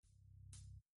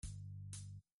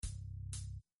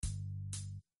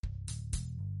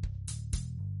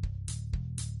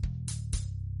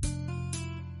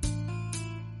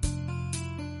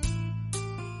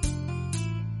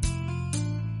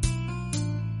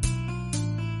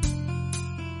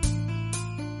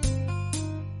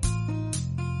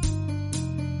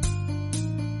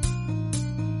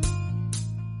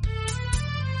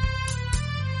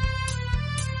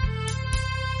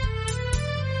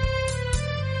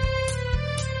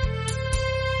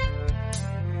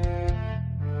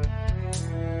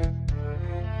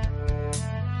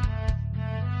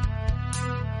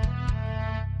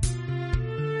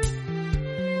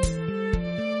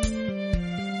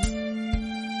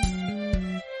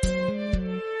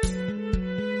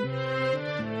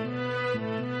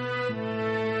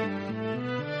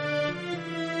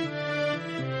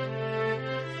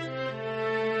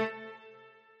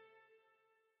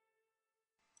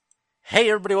Hey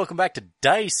everybody, welcome back to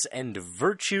Dice and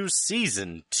Virtue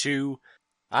Season 2.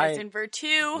 Dice and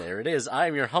Virtue. There it is. I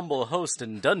am your humble host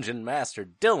and dungeon master,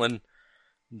 Dylan.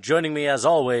 Joining me as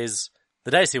always,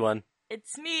 the dicey one.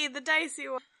 It's me, the dicey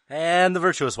one. And the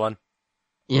virtuous one.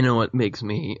 You know what makes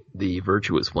me the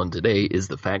virtuous one today is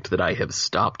the fact that I have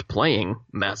stopped playing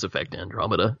Mass Effect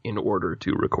Andromeda in order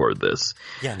to record this.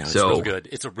 Yeah, no, it's real good.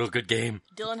 It's a real good game.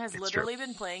 Dylan has literally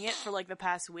been playing it for like the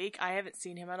past week. I haven't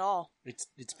seen him at all. It's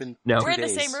been No. We're in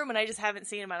days. the same room and I just haven't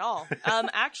seen him at all.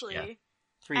 Actually, Yeah.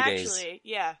 3 days. actually,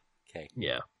 yeah. Okay.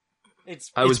 Yeah. It's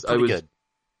pretty good.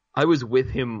 I was with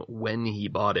him when he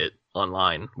bought it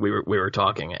online. We were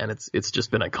talking, and it's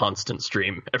just been a constant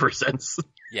stream ever since.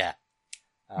 Yeah.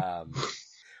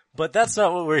 But that's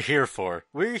not what we're here for.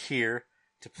 We're here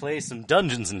to play some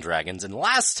Dungeons and Dragons, and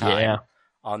last time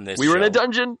on this we were in show, a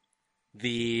dungeon.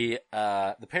 the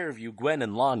pair of you, Gwen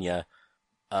and Lanya,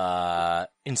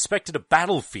 inspected a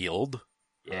battlefield.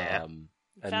 Yeah. And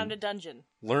Found a dungeon.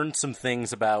 learned some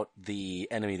things about the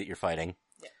enemy that you're fighting.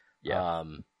 Yeah.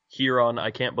 Huron,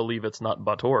 I can't believe it's not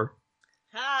Bator.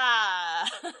 Ah!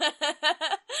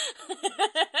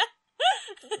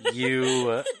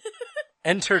 You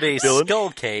entered a Dylan? skull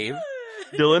cave.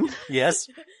 Dylan, Yes.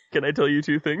 can I tell you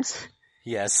two things?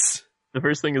 Yes. The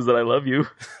first thing is that I love you.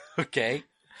 Okay.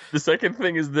 The second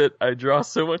thing is that I draw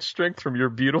so much strength from your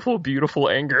beautiful, beautiful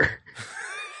anger.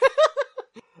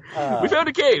 We found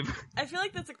a cave! I feel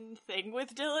like that's a thing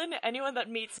with Dylan. Anyone that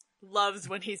meets loves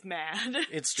when he's mad.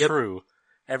 It's Yep. true.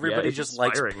 Everybody it's just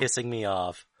likes inspiring. pissing me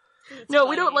off. No,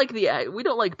 we don't like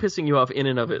pissing you off in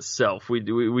and of itself.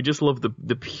 We just love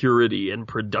the purity and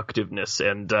productiveness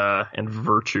and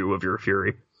virtue of your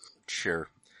fury. Sure.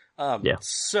 Yeah.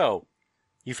 So,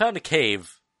 you found a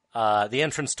cave, the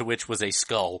entrance to which was a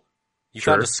skull. You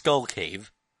Sure. found a skull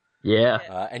cave, Yeah.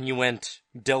 and you went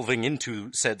delving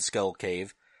into said skull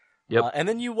cave. Yep. And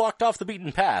then you walked off the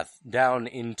beaten path down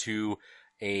into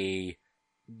a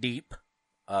deep,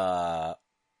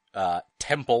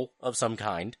 temple of some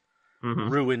kind.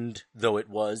 Mhm. Ruined though it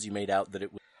was, you made out that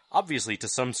it was obviously to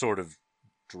some sort of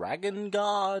dragon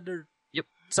god or Yep.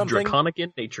 something. Draconic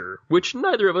in nature, which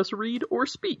neither of us read or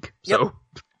speak. So,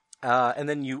 And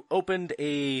then you opened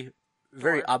a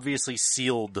very Door. obviously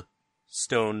sealed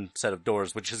stone set of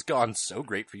doors, which has gone so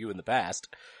great for you in the past.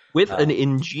 with an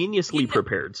ingeniously You know-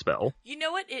 prepared spell. You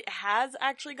know what? It has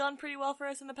actually gone pretty well for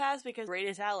us in the past because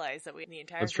greatest allies that we in the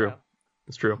entire That's show. true.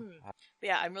 That's true. But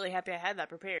yeah, I'm really happy I had that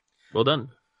prepared. Well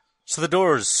done. So the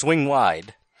doors swing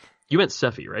wide. You meant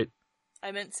Sephi, right?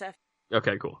 I meant Seth.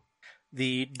 Okay, cool.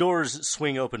 The doors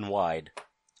swing open wide,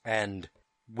 and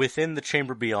within the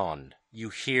chamber beyond, you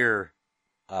hear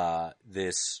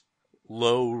this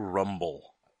low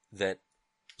rumble that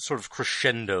sort of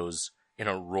crescendos in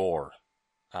a roar.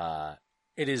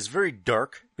 It is very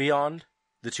dark beyond.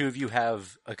 The two of you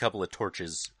have a couple of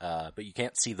torches, but you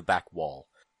can't see the back wall.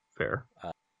 Fair.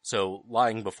 So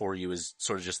lying before you is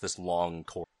sort of just this long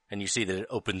corridor, and you see that it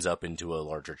opens up into a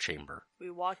larger chamber. We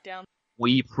walked down.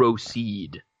 We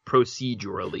proceed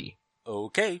procedurally.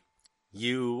 Okay.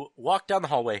 You walk down the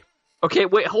hallway. Okay,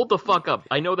 wait, hold the fuck up.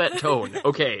 I know that tone.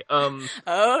 Okay,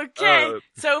 Okay,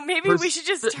 so maybe we should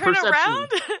just turn perception. around.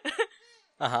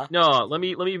 Uh-huh. No, let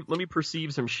me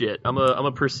perceive some shit. I'm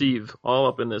a perceive all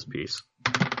up in this piece.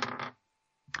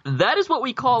 That is what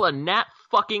we call a nat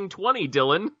fucking 20,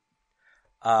 Dylan.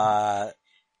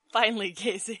 Finally,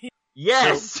 Casey.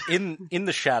 Yes. So in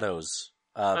the shadows,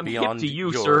 I'm beyond hip to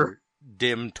you, your sir.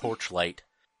 dim torchlight,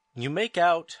 you make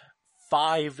out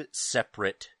 5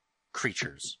 separate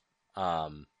creatures.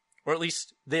 Or at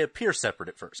least they appear separate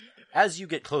at first. As you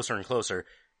get closer and closer,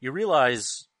 you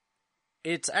realize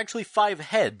it's actually 5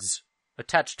 heads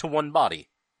attached to one body.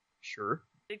 Sure.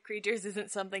 Creatures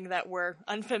isn't something that we're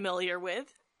unfamiliar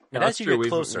with. And No, as it's you true. get We've-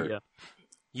 closer, yeah.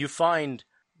 you find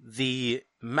the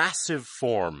massive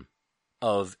form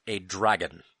of a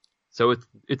dragon. So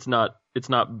it's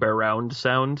not bear-round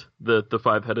sound, the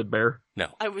 5-headed bear. No.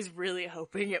 I was really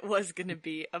hoping it was going to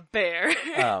be a bear.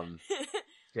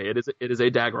 Okay, it is a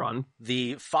Dagron.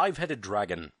 The 5-headed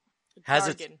dragon has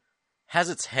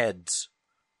its heads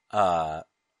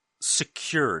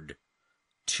secured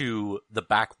to the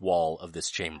back wall of this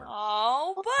chamber.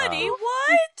 Oh, buddy, Uh,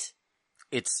 what?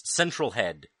 Its central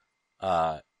head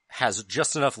has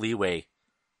just enough leeway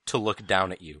to look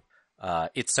down at you.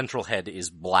 Its central head is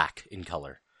black in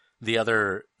color. The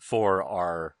other 4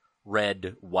 are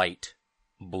red, white,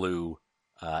 blue,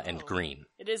 and green.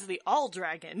 It is the all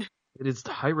dragon. It is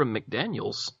Hiram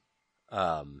McDaniels.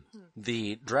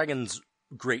 The dragon's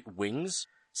great wings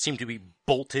seem to be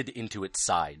bolted into its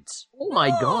sides, Oh my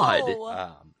god.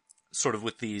 Oh. sort of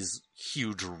with these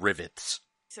huge rivets.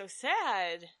 So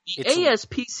sad.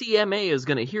 ASPCMA is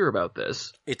going to hear about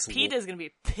this. PETA's gonna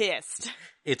be pissed.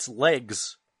 Its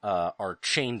legs are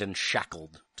chained and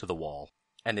shackled to the wall,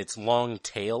 and its long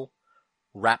tail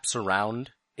wraps around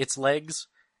its legs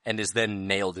and is then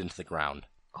nailed into the ground.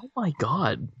 Oh my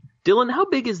god. Dylan, how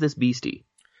big is this beastie?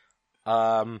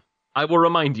 I will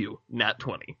remind you, nat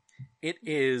 20. It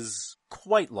is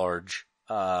quite large.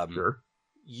 Sure.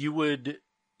 You would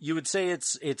say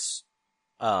it's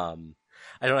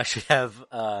I don't actually have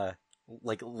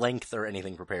like length or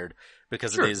anything prepared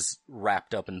because Sure. it is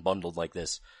wrapped up and bundled like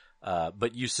this.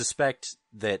 But you suspect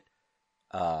that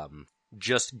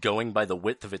just going by the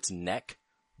width of its neck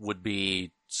would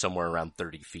be somewhere around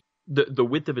 30 feet. The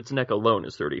width of its neck alone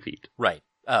is 30 feet. Right.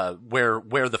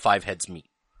 Where the five heads meet.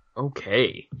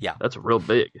 Okay. Yeah. That's real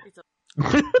big.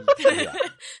 Yeah.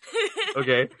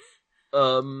 Okay.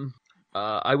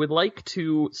 I would like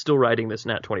to, still writing this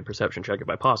nat 20 perception check if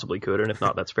I possibly could, and if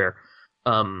not, that's fair.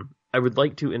 I would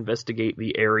like to investigate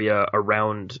the area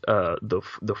around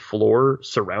the floor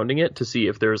surrounding it to see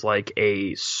if there's like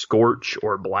a scorch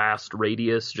or blast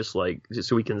radius, just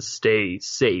so we can stay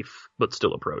safe but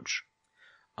still approach.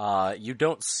 You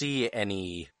don't see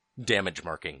any damage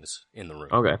markings in the room.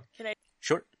 Okay.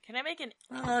 Sure. Can I make an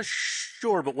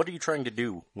Sure, but what are you trying to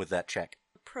do with that check?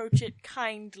 approach it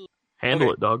kindly? Handle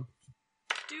Okay. it, dog.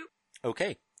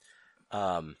 Okay.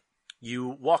 You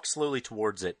walk slowly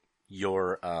towards it,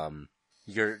 your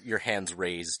hands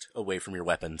raised away from your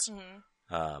weapons.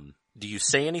 Mm-hmm. Do you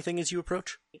say anything as you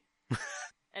approach?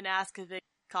 And ask if it's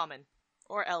common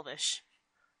or elvish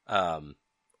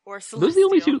or celestial. Those are the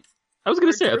only two. I was going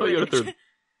Or to say, I thought you had a druidic. third.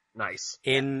 Nice.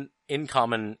 In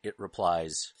common, it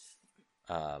replies,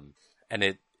 and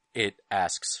it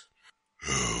asks,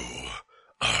 "Who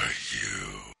are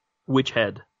you?" Which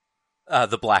head?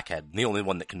 The blackhead, the only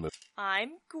one that can move.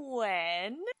 I'm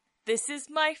Gwen. This is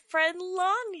my friend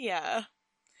Lanya.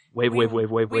 Wave.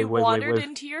 We wandered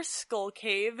into your skull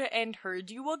cave and heard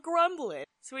you were grumbling.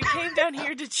 So we came down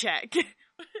here to check.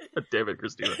 Damn it,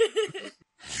 Christina.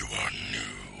 You are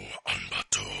new on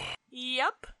Bator.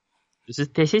 Yep.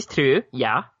 This is true.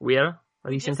 Yeah, we're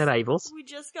recent arrivals. We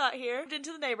just got here, moved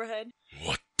into the neighborhood.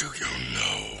 What do you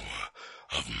know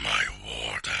of my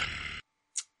warden?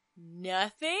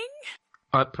 Nothing?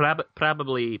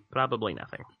 Probably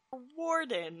nothing.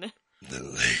 Warden. The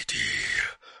Lady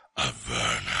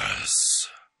Avernus.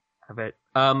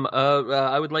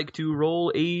 I would like to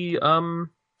roll a,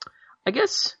 I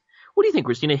guess, what do you think,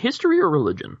 Christina? History or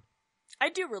religion? I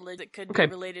do religion. It could Okay.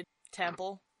 be related to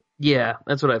temple. Yeah,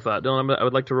 that's what I thought. Dylan, I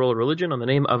would like to roll a religion on the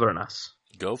name Avernus.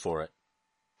 Go for it.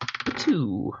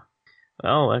 2.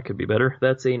 Well, that could be better.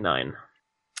 That's a 9.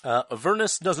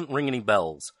 Avernus doesn't ring any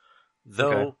bells,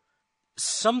 though Okay.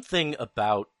 something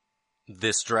about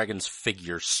this dragon's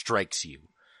figure strikes you.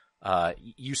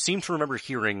 You seem to remember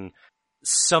hearing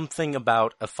something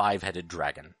about a five-headed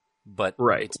dragon, but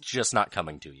Right. it's just not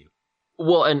coming to you.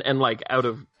 Well, and like out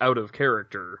of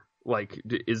character, like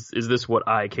is this what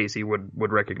I, Casey,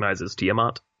 would recognize as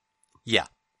Tiamat? Yeah.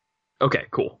 Okay,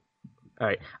 cool. All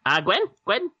right.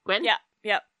 Gwen. Yeah,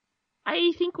 yep.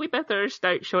 I think we better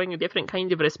start showing a different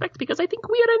kind of respect because I think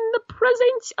we are in the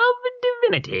presence of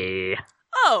divinity.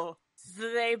 Oh,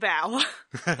 they bow.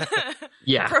 Yeah,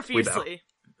 we bow. Profusely.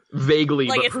 Vaguely,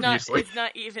 Like but it's profusely.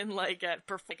 not even like a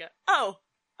perfect. Oh,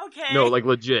 okay. No, like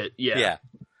legit. Yeah.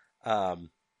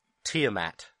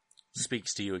 Tiamat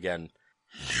speaks to you again.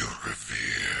 You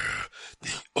revere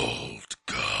the old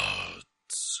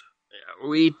gods.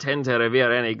 We tend to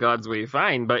revere any gods we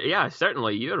find, but yeah,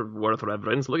 certainly you're worth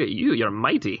reverence. Look at you, you're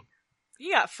mighty.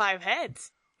 You got 5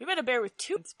 heads. We met a bear with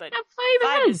 2, but Yeah, 5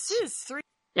 5 heads. is 3.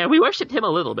 Yeah, we worshipped him a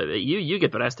little bit. You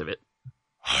get the rest of it.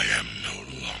 I am no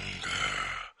longer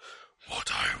what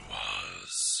I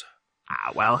was.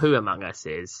 Ah, well, who among us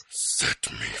is? Set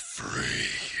me free.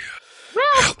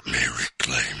 Well, Help me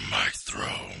reclaim my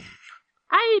throne.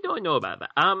 I don't know about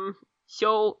that.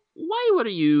 So why were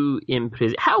you in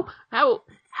prison? How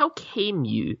came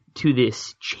you to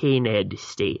this chained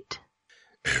state?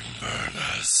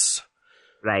 Inverness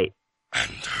Right.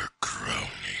 and her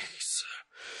cronies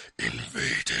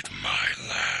invaded my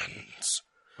lands,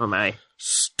 Oh my.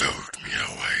 stowed me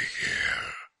away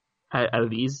here. Are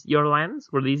these your lands?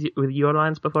 Were these your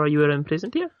lands before you were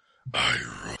imprisoned here? I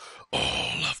rule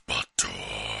all of Bator.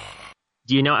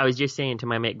 Do you know, I was just saying to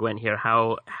my mate Gwen here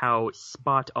how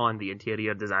spot on the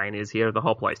interior design is here. The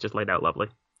whole place just laid out lovely.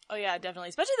 Oh yeah, definitely.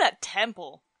 Especially that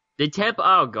temple. The temple,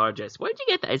 oh gorgeous. Where'd you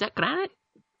get that? Is that granite?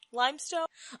 Limestone?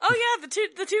 Oh yeah,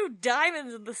 the two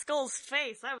diamonds in the skull's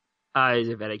face. Is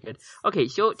it very good? Okay,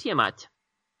 so Tiamat,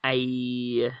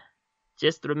 I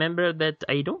just remember that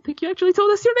I don't think you actually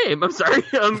told us your name. I'm sorry.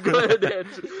 Go ahead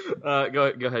and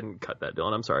go ahead and cut that,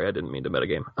 Dylan. I'm sorry, I didn't mean to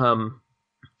metagame.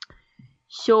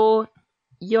 So,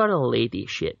 your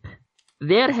ladyship,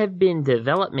 there have been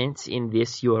developments in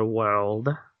this your world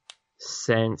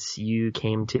since you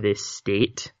came to this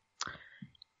state.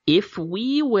 If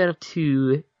we were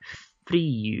to free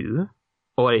you,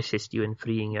 or assist you in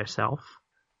freeing yourself,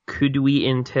 could we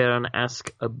in turn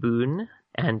ask a boon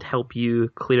and help you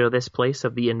clear this place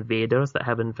of the invaders that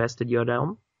have infested your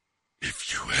realm?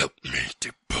 If you help me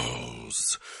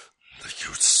depose the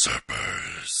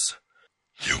usurpers,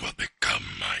 you will become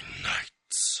my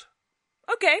knights.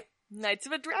 Okay, Knights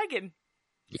of a Dragon.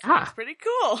 Yeah. That's pretty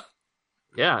cool.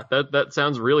 Yeah, that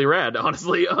sounds really rad,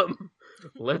 honestly.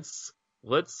 Let's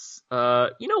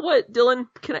you know what, Dylan?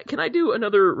 Can I do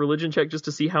another religion check just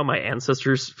to see how my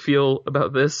ancestors feel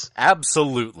about this?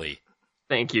 Absolutely.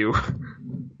 Thank you.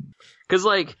 Cause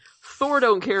like, Thor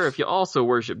don't care if you also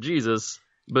worship Jesus,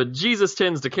 but Jesus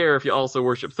tends to care if you also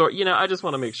worship Thor. You know, I just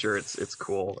want to make sure it's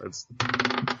cool.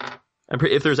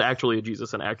 If there's actually a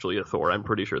Jesus and actually a Thor, I'm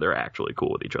pretty sure they're actually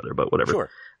cool with each other, but whatever. Sure.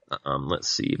 Let's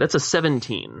see. That's a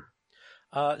 17.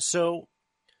 So,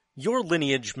 your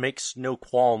lineage makes no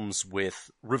qualms with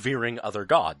revering other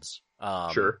gods.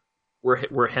 Sure.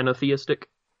 We're henotheistic?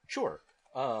 Sure.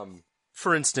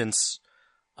 For instance,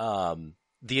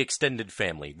 the extended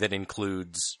family that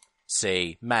includes,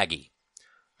 say, Maggie.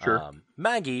 Sure.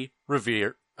 Maggie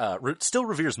still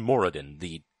reveres Moradin,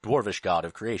 the dwarvish god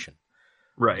of creation.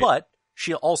 Right. But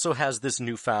she also has this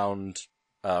newfound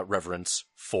reverence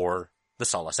for the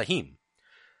Salah Sahim.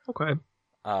 Okay.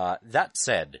 That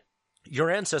said,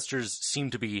 your ancestors seem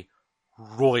to be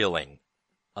roiling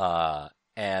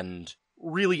and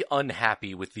really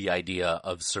unhappy with the idea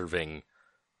of serving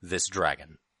this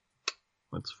dragon.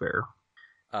 That's fair.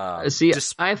 See,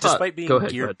 I thought, despite being go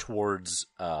ahead. towards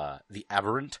the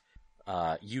aberrant,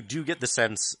 you do get the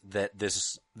sense that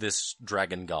this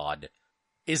dragon god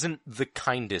isn't the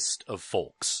kindest of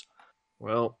folks.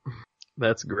 Well,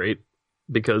 that's great,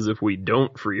 because if we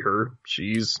don't free her,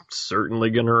 she's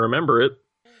certainly going to remember it.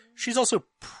 She's also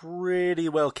pretty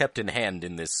well kept in hand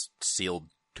in this sealed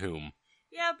tomb.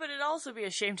 Yeah, but it'd also be a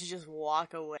shame to just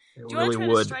walk away. It Do you really want to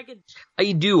try would. to strike a...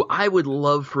 I do. I would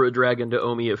love for a dragon to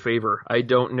owe me a favor. I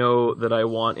don't know that I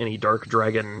want any Dark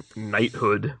Dragon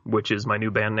Knighthood, which is my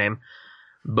new band name.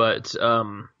 But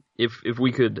if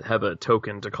we could have a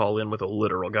token to call in with a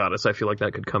literal goddess, I feel like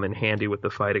that could come in handy with the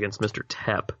fight against Mr.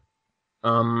 Tep.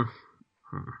 Do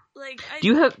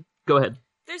you have... Go ahead.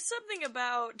 There's something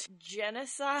about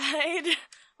genocide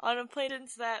on a planet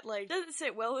that, like, doesn't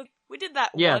sit well with... We did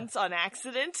that once on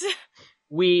accident.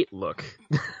 Look.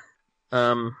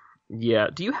 Yeah.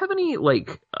 Do you have any,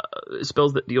 like,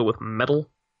 spells that deal with metal?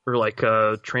 Or, like,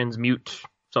 transmute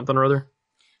something or other?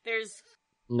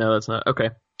 No, that's not. Okay.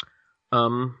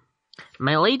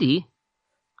 My lady,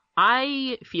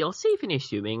 I feel safe in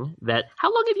assuming that...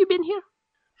 How long have you been here?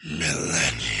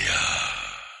 Millennia.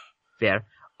 Fair.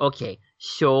 Okay,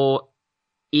 so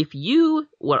if you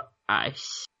were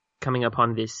coming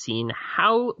upon this scene,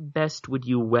 how best would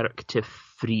you work to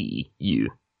free you?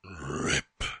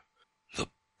 Rip the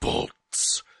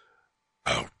bolts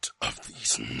out of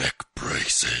these neck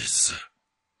braces.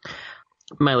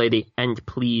 My lady, and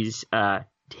please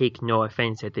take no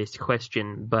offense at this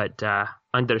question, but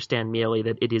understand merely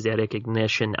that it is a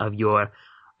recognition of your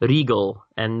regal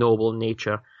and noble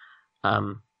nature.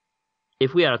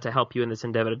 If we are to help you in this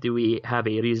endeavor, do we have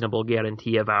a reasonable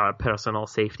guarantee of our personal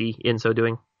safety in so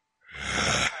doing?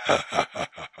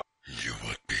 You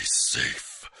would be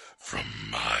safe from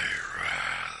my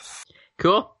wrath.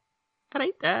 Cool.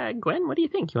 Alright, Gwen, what do you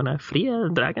think? You wanna free a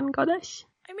dragon goddess?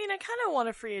 I mean, I kind of want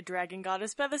to free a dragon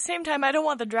goddess, but at the same time, I don't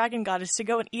want the dragon goddess to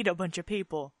go and eat a bunch of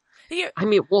people. I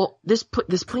mean, well, this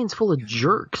plane's full of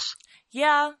jerks.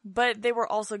 Yeah, but they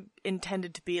were also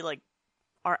intended to be, like,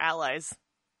 our allies.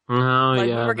 Oh, like,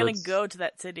 yeah. we were going to go to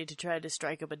that city to try to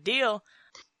strike up a deal.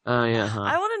 Oh, yeah, huh.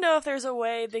 I want to know if there's a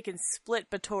way they can split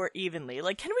Bator evenly.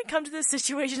 Like, can we come to this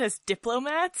situation as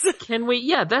diplomats? Can we?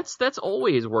 Yeah, that's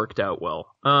always worked out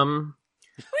well.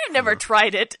 We've never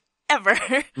tried it, ever.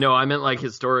 No, I meant, like,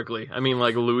 historically. I mean,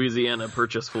 like, Louisiana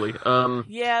purposefully.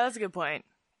 Yeah, that's a good point.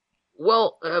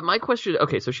 Well, my question...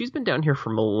 Okay, so she's been down here for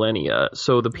millennia,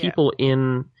 so the people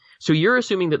in... So you're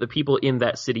assuming that the people in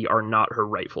that city are not her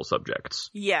rightful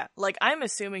subjects? Yeah, like, I'm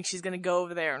assuming she's gonna go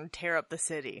over there and tear up the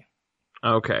city.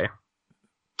 Okay.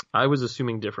 I was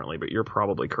assuming differently, but you're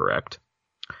probably correct.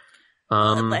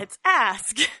 Let's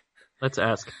ask. Let's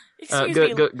ask. Excuse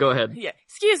me. Go ahead. Yeah.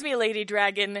 Excuse me, Lady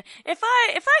Dragon. If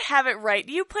I have it right,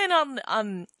 you plan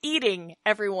on eating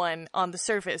everyone on the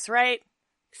surface, right?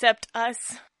 except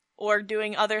us, or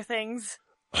doing other things?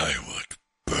 I would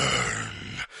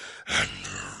burn and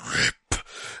rip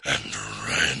and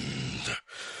rend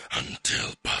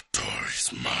until Bator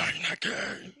is mine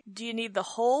again. Do you need the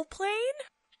whole plane?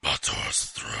 Bator's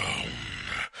throne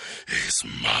is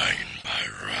mine by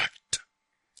right.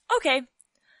 Okay,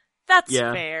 that's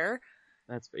Yeah. fair.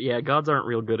 Gods aren't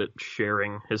real good at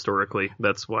sharing historically.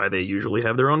 That's why they usually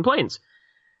have their own planes.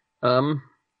 Part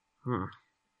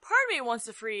of me wants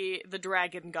to free the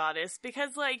dragon goddess,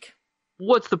 because, like...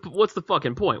 What's the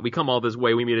fucking point? We come all this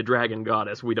way, we meet a dragon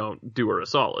goddess, we don't do her a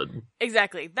solid.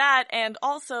 Exactly, that, and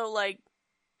also, like...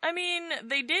 I mean,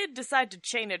 they did decide to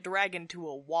chain a dragon to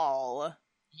a wall.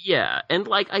 Yeah, and,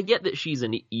 like, I get that she's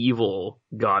an evil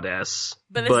goddess.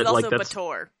 But this is also like, that's...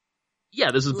 Bator.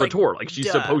 Yeah, this is Like, Bator. Like, she's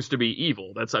duh. supposed to be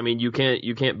evil. You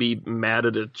can't be mad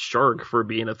at a shark for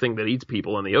being a thing that eats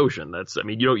people in the ocean.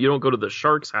 You don't go to the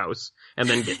shark's house and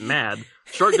then get mad.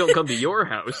 Shark don't come to your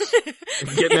house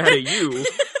and get mad at you.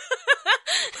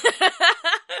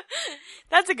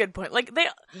 That's a good point. Like, they...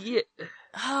 Yeah.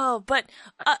 Oh, but...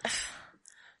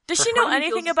 does she know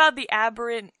anything about the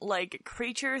aberrant, like,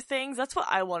 creature things? That's what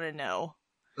I want to know.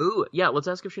 Ooh, yeah, let's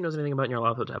ask if she knows anything about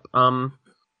Nyarlathotep.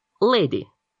 Lady,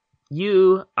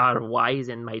 you are wise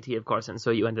and mighty, of course, and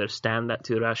so you understand that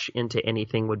to rush into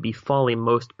anything would be folly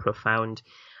most profound.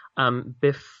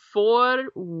 Before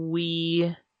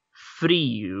we free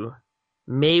you,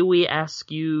 may we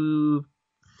ask you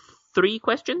 3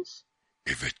 questions?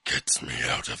 If it gets me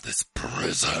out of this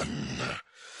prison,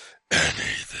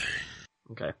 anything.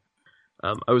 Okay.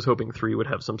 I was hoping 3 would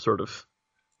have some sort of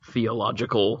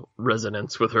theological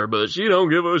resonance with her, but she don't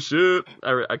give a shit.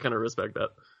 I kind of respect that.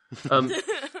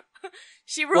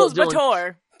 She rules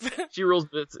Dylan, Bator. She rules,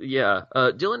 yeah.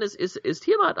 Dylan, is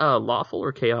Tiamat lawful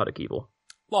or chaotic evil?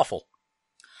 Lawful.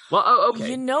 Well,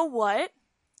 okay. You know what?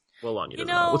 Well, on you. You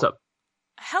Doesn't know. What's up?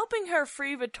 Helping her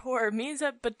free Bator means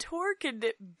that Bator could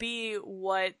be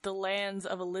what the lands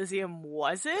of Elysium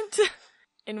wasn't,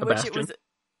 in A which bastion? it was,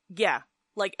 yeah,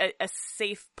 like a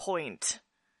safe point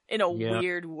in a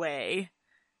weird way.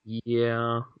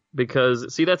 Yeah,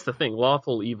 because see, that's the thing.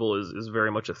 Lawful evil is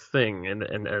very much a thing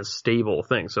and a stable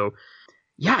thing. So,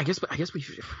 yeah, I guess we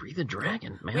should free the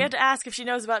dragon, man. We had to ask if she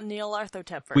knows about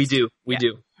Nyarlathotep first. We do.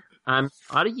 Yeah.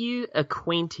 Are you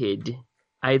acquainted,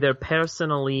 either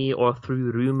personally or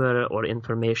through rumor or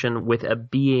information, with a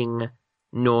being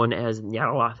known as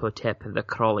Nyarlathotep, the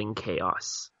Crawling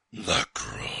Chaos? The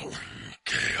crawling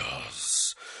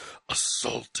chaos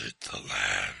assaulted the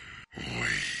land. We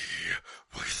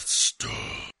withstood.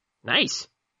 Nice.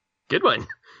 Good one.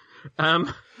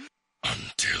 Until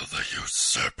the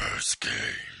usurpers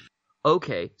came.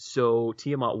 Okay, so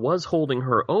Tiamat was holding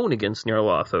her own against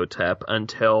Nyarlathotep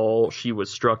until she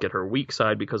was struck at her weak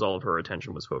side because all of her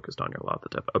attention was focused on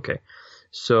Nyarlathotep. Okay,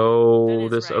 so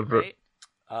That is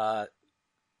right?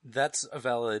 That's a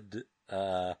valid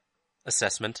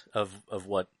assessment of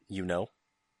what you know.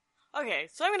 Okay,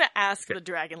 so I'm gonna ask the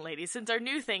dragon lady, since our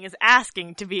new thing is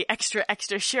asking to be extra,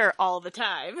 extra sure all the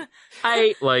time.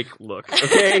 Look,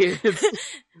 okay?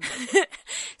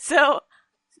 So,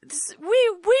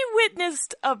 we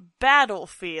witnessed a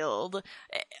battlefield.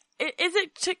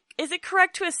 Is it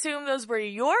correct to assume those were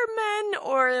your men,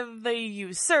 or the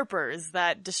usurpers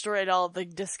that destroyed all the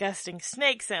disgusting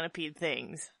snake centipede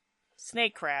things?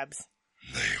 Snake crabs.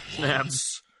 They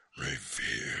once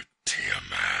revered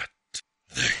Tiamat.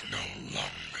 They no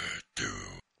longer do. I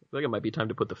feel like it might be time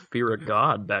to put the fear of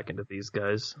God back into these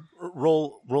guys.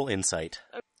 Roll insight.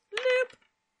 Bloop.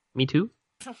 Me too?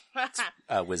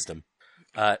 Wisdom.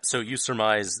 So you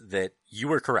surmise that you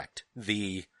were correct.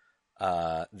 The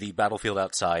battlefield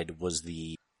outside was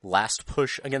the last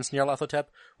push against Nyarlathotep,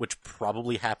 which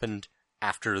probably happened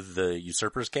after the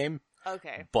usurpers came.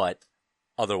 Okay. But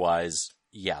otherwise,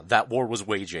 yeah, that war was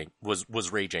raging,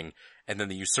 and then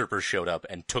the usurpers showed up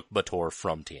and took Bator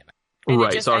from Tiamat. And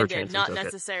Right, it just saw her ended, chances. not Okay.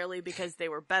 necessarily because they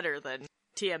were better than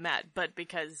Tiamat, but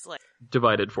because, like...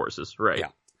 Divided forces, right. Yeah.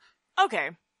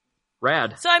 Okay.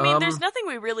 Rad. So, I mean, there's nothing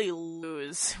we really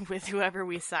lose with whoever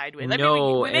we side with. I No,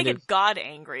 mean, we make and it God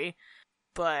angry,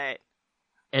 but...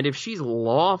 And if she's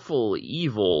lawful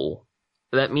evil,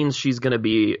 that means she's gonna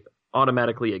be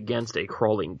automatically against a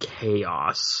crawling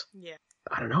chaos. Yeah.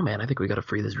 I don't know, man. I think we gotta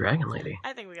free this dragon lady.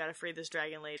 I think we gotta free this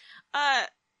dragon lady.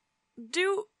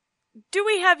 Do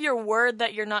we have your word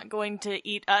that you're not going to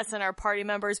eat us and our party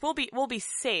members? We'll be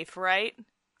safe, right?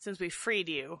 Since we freed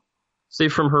you.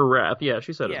 Safe from her wrath. Yeah,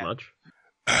 she said Yeah. as much.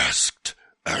 Asked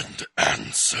and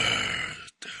answered.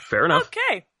 Fair enough.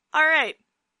 Okay. Alright.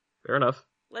 Fair enough.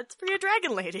 Let's free a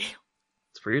dragon lady.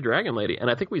 It's for your dragon lady. And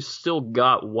I think we've still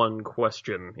got one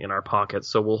question in our pockets,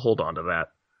 so we'll hold on to that.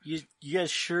 You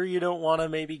guys sure you don't want to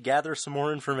maybe gather some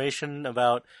more information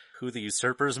about who the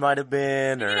usurpers might have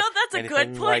been, or that's a anything good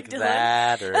point, like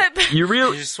Dylan. You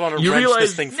that, you just want to wrench realize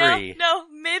this thing free? No,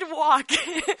 mid-walk.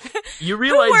 You Who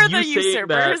realize were you the saying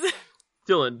usurpers? that,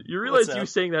 Dylan, you realize What's you up?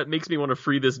 saying that makes me want to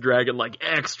free this dragon like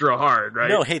extra hard, right?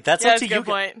 No, hey, that's Yeah, up to that's a you. good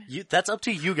point. That's up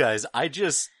to you guys. I'm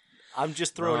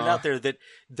just throwing it out there that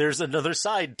there's another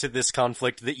side to this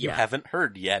conflict that you Yeah. haven't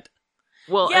heard yet.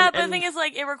 Well, Yeah, and, but the and thing is,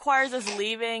 like, it requires us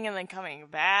leaving and then coming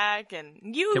back, and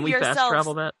you can we yourself. fast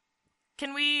travel that?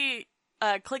 Can we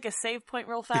click a save point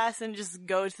real fast and just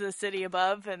go to the city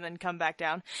above and then come back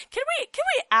down? Can we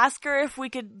ask her if we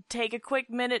could take a quick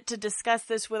minute to discuss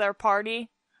this with our party?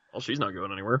 Well, she's not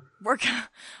going anywhere.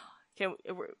 Can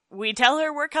we tell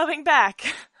her we're coming back?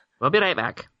 We'll be right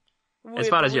back. As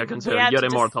far as you're concerned, had you're to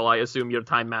just- immortal. I assume your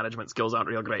time management skills aren't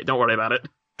real great. Don't worry about it.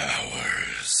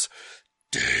 Hours,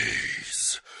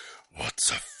 days,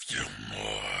 what's a few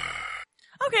more?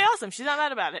 Okay, awesome. She's not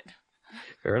mad about it.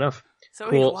 Fair enough. So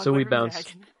Cool, we walk so we over to the bounce.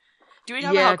 dragon. Do we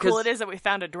talk Yeah, about how cool 'cause- it is that we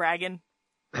found a dragon?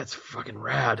 That's fucking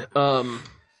rad.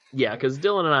 Yeah, because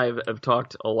Dylan and I have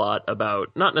talked a lot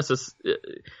about not necessarily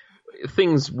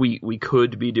things we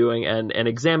could be doing, and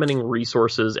examining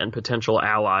resources and potential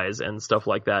allies and stuff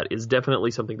like that is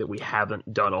definitely something that we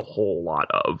haven't done a whole lot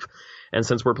of. And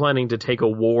since we're planning to take a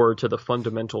war to the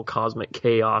fundamental cosmic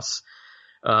chaos,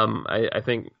 I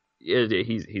think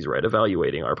he's right.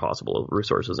 Evaluating our possible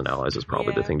resources and allies is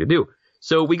probably the Yeah. thing to do.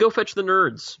 So we go fetch the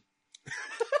nerds.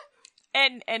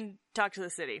 And talk to the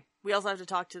city. We also have to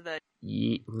talk to the...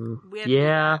 We have to do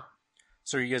Yeah. that.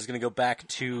 So are you guys going to go back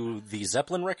to the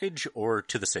Zeppelin wreckage or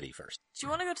to the city first? Do you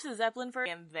want to go to the Zeppelin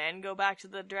first and then go back to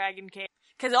the Dragon Cave?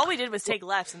 Because all we did was take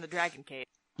lefts in the Dragon Cave.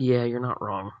 Yeah, you're not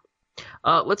wrong.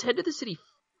 Let's head to the city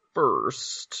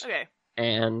first Okay.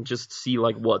 and just see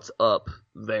like what's up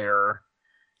there.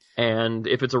 And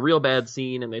if it's a real bad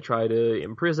scene and they try to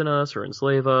imprison us or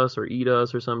enslave us or eat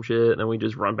us or some shit, then we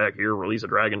just run back here, release a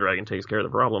dragon, dragon takes care of the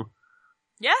problem.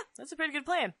 Yeah, that's a pretty good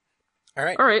plan. All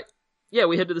right. All right. Yeah,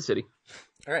 we head to the city.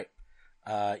 All right.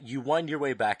 You wind your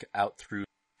way back out through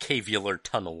cavular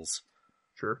tunnels.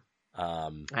 Sure.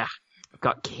 Um, I've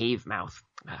got cave mouth.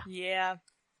 Yeah.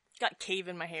 Got cave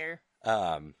in my hair.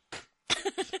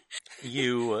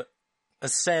 You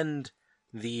ascend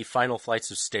the final flights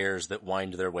of stairs that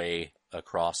wind their way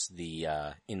across the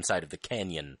inside of the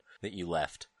canyon that you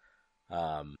left.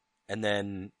 And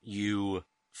then you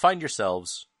find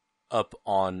yourselves up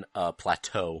on a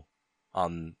plateau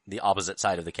on the opposite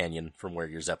side of the canyon from where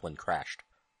your Zeppelin crashed.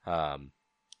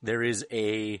 There is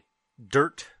a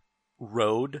dirt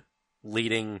road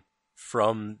leading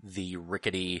from the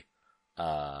rickety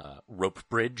rope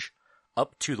bridge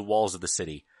up to the walls of the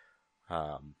city.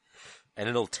 And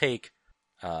it'll take,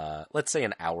 let's say,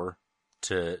 an hour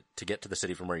to get to the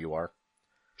city from where you are.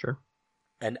 Sure.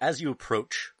 And as you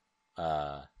approach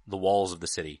the walls of the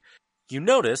city, you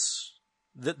notice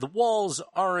that the walls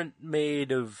aren't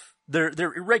made of...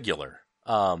 They're irregular,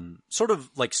 sort of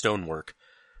like stonework.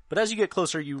 But as you get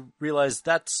closer, you realize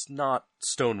that's not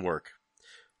stonework.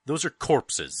 Those are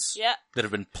corpses Yeah. that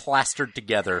have been plastered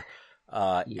together,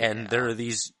 and there are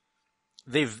these...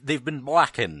 They've been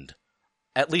blackened,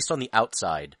 at least on the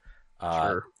outside.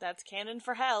 Sure. That's canon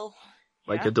for hell.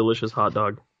 Like Yeah. a delicious hot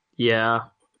dog. Yeah.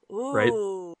 Ooh. right?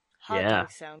 Hot Yeah.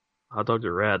 dog sound. Hot dogs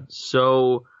are rad.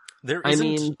 So, There I isn't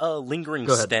mean- a lingering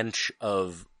Go ahead. stench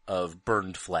of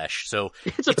burned flesh, so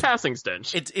it's a passing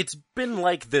stench. it's been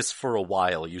like this for a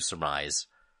while, you surmise.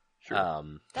 Sure.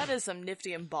 That is some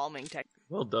nifty embalming tech.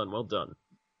 Well done, well done.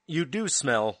 You do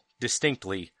smell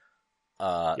distinctly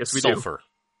Yes, we do. sulfur.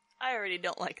 I already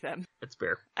don't like them. That's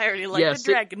fair. I already like Yeah, the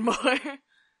see- dragon more.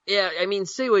 Yeah, I mean,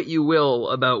 say what you will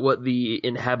about what the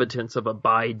inhabitants of a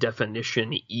by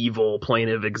definition evil plane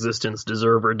of existence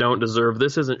deserve or don't deserve.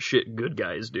 This isn't shit good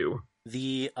guys do.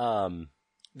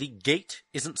 The gate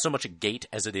isn't so much a gate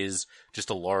as it is just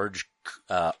a large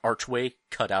archway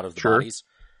cut out of the Sure. bodies.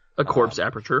 A corpse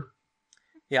aperture.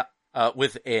 Yeah,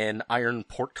 with an iron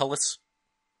portcullis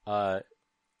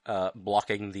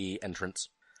blocking the entrance.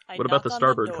 I What about the knock on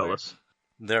starboard door. cullis?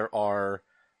 There are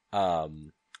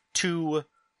two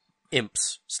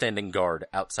imps standing guard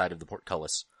outside of the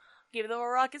portcullis. Give them a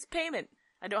rocket's payment.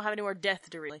 I don't have any more death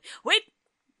to really. Wait!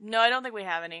 No, I don't think we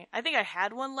have any. I think I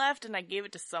had one left and I gave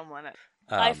it to someone.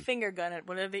 I finger gun at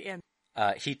one of the imps.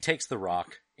 He takes the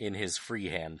rock in his free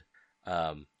hand.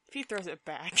 If he throws it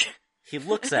back. He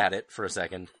looks at it for a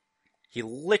second. He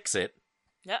licks it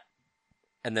Yep.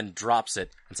 and then drops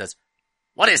it and says,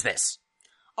 "What is this?"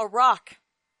 A rock.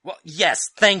 Well, yes,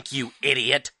 thank you,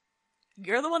 idiot.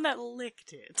 You're the one that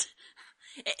licked it.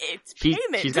 It's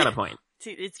payment. She's got a point.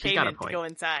 It's She's got a payment point. to go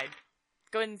inside.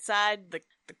 Go inside the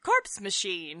corpse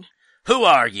machine. Who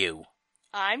are you?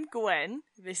 I'm Gwen.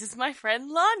 This is my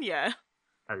friend Lanya.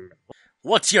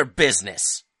 What's your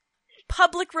business?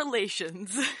 Public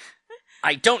relations.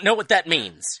 I don't know what that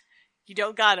means. You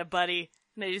don't got it, buddy.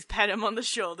 And I just pat him on the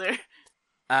shoulder.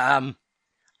 I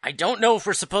don't know if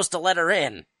we're supposed to let her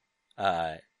in.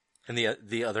 And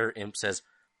the other imp says,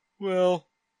 well,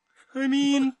 I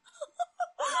mean,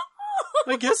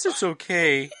 I guess it's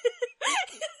okay.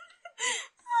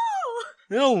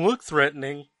 They don't look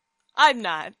threatening. I'm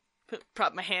not.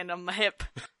 Prop my hand on my hip.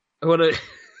 I want to.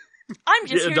 I'm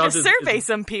just here to survey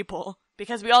some people.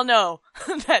 Because we all know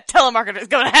that telemarketers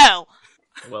go to hell.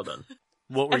 Well done.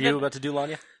 What were you about to do,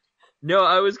 Lanya? No,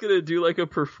 I was gonna do like a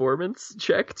performance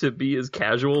check to be as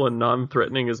casual and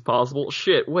non-threatening as possible.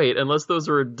 Shit, wait, unless those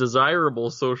are desirable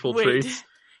social traits.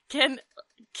 Can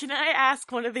I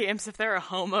ask one of the imps if they're a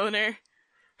homeowner?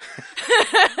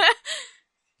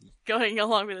 Going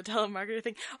along with the telemarketer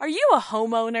thing. Are you a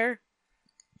homeowner?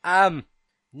 No.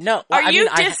 Well, Are you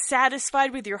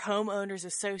dissatisfied with your homeowners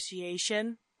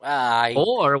association?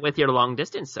 Or with your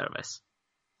long-distance service.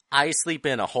 I sleep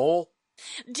in a hole.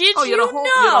 Did you're you a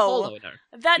hole owner.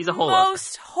 that He's a hole owner.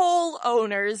 most hole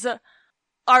owners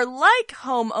are like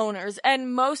homeowners,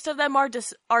 and most of them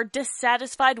are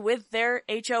dissatisfied with their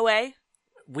HOA?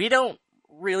 We don't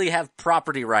really have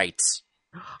property rights.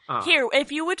 Here,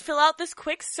 if you would fill out this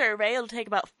quick survey, it'll take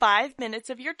about 5 minutes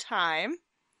of your time.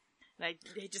 And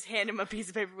I just hand him a piece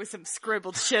of paper with some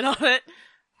scribbled shit on it.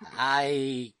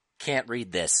 I can't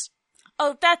read this.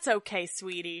 Oh, that's okay,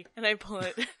 sweetie. And I pull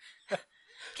it.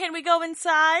 Can we go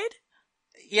inside?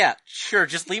 Yeah, sure,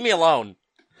 just leave me alone.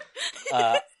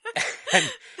 And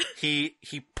he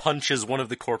punches one of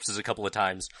the corpses a couple of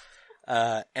times,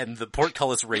 and the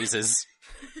portcullis raises.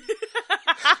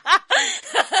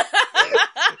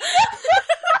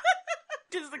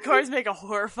 Does the corpse make a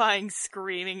horrifying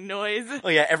screaming noise? Oh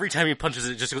yeah, every time he punches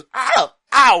it, it just goes, ow!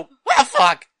 Ow! What the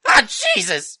fuck? Ah,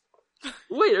 Jesus!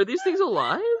 Wait, are these things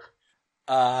alive?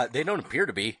 They don't appear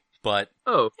to be, but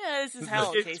Oh. Yeah, this is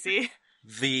hell, Casey.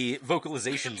 the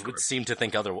vocalizations would seem to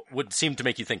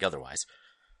make you think otherwise.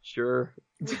 Sure.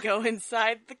 We go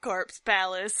inside the corpse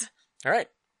palace. Alright,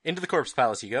 into the corpse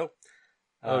palace you go.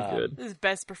 Oh, good. This is the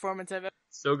best performance I've ever...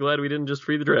 So glad we didn't just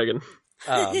free the dragon.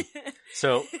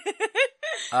 So,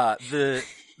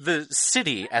 the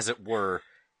city, as it were,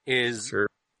 is Sure.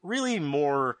 really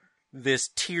more this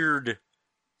tiered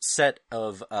set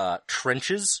of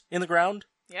trenches in the ground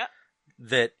Yep.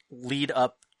 that lead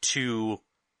up to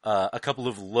a couple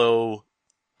of low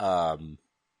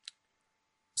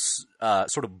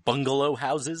sort of bungalow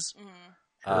houses.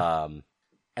 And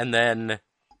then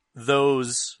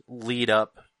those lead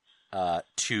up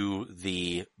to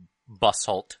the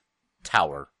basalt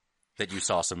tower that you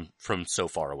saw from so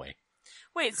far away.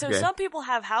 Wait, so Okay. some people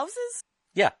have houses?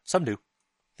 Yeah, some do.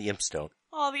 The imps don't.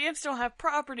 Oh, the imps don't have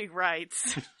property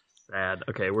rights. Sad.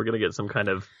 Okay, we're gonna get some kind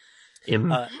of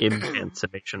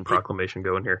emancipation proclamation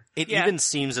going here. It Yeah. even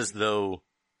seems as though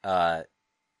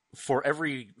for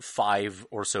every 5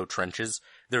 or so trenches,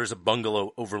 there's a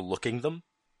bungalow overlooking them.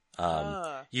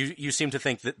 You seem to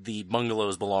think that the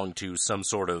bungalows belong to some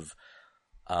sort of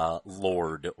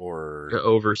lord or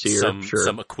Overseer, sure.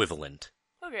 some equivalent.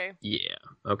 Okay. Yeah.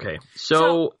 Okay.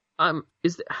 So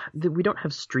we don't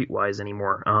have Streetwise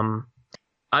anymore.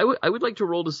 I would like to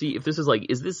roll to see if this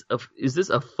is this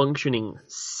a functioning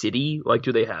city? Like,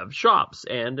 do they have shops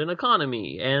and an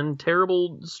economy and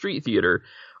terrible street theater,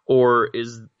 or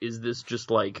is this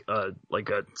just like a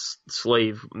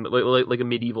slave, like a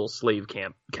medieval slave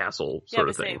camp castle sort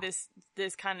of thing?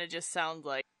 This kind of just sounds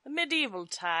like the medieval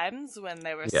times when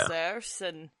there were Yeah. serfs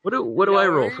and What do I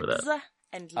roll for that? lords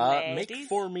and Make ladies.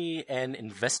 for me an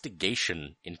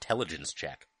investigation intelligence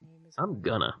check. I'm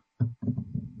gonna.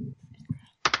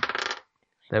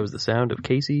 That was the sound of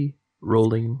Casey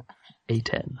rolling a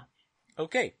 10.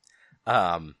 Okay.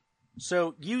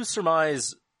 So you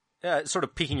surmise, sort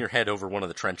of peeking your head over one of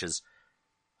the trenches,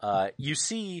 you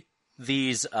see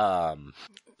these,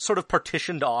 sort of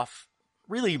partitioned off,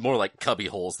 really more like cubby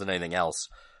holes than anything else.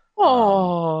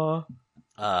 Aww.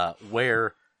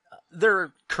 Where there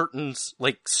are curtains,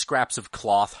 like scraps of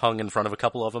cloth hung in front of a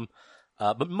couple of them,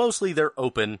 but mostly they're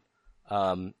open,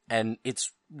 and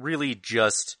it's really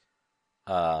just,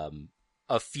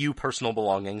 a few personal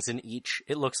belongings in each.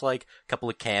 It looks like a couple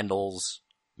of candles,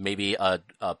 maybe a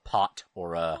pot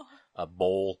or a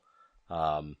bowl.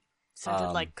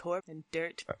 Sounded like corpse and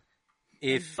dirt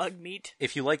and bug meat.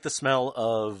 If you like the smell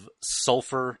of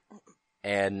sulfur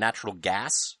and natural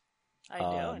gas, I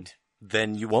don't.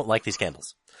 then you won't like these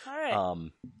candles. All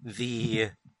right.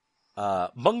 The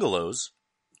bungalows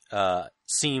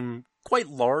seem quite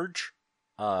large.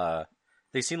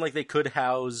 They seem like they could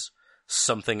house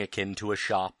something akin to a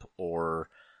shop or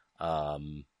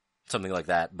something like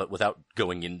that, but without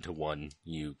going into one,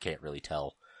 you can't really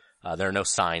tell. There are no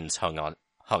signs hung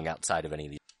outside of any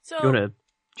of these. So, You want to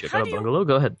check how out a do you- bungalow?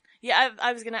 Go ahead. yeah,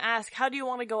 I was gonna ask, how do you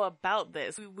want to go about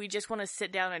this? We just want to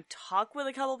sit down and talk with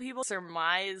a couple people,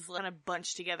 surmise, kind of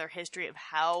bunch together history of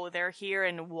how they're here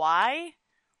and why?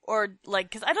 Or, like,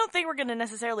 because I don't think we're gonna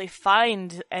necessarily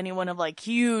find anyone of, like,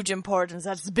 huge importance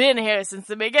that's been here since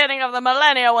the beginning of the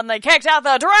millennia when they kicked out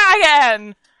the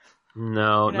dragon! No, You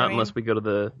know what not I mean? unless we go to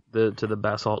the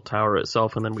basalt tower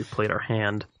itself, and then we played our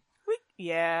hand.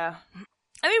 Yeah.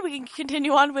 I mean, we can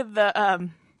continue on with the,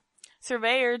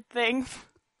 surveyor thing.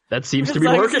 That seems to be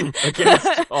As long as- working against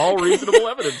all reasonable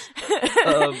evidence.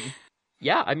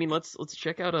 Yeah, I mean, let's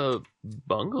check out a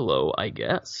bungalow, I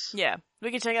guess. Yeah, we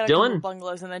can check out a couple Dylan? of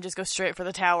bungalows and then just go straight for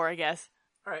the tower, I guess.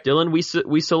 Dylan,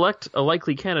 we select a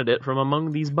likely candidate from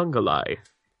among these bungalows.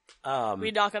 We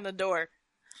knock on the door.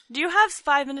 Do you have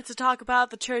 5 minutes to talk about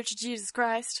the Church of Jesus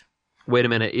Christ? Wait a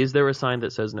minute, is there a sign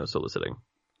that says no soliciting?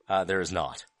 There is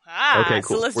not. Ah, Okay,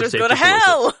 cool. We're solicitors safe go to to solicit.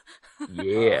 hell!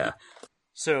 Yeah.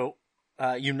 So,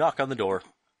 you knock on the door.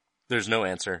 There's no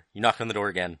answer. You knock on the door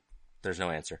again. There's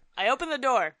no answer. I open the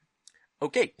door.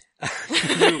 Okay.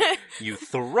 you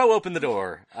throw open the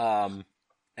door.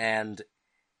 And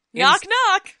Knock,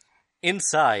 knock!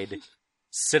 inside,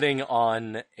 sitting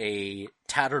on a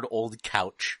tattered old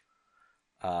couch,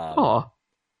 Aw.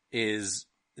 is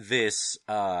this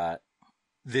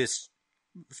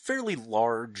fairly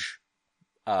large,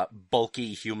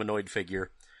 bulky humanoid figure,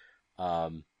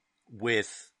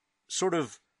 with sort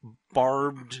of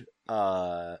barbed,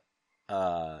 not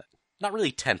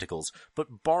really tentacles,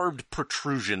 but barbed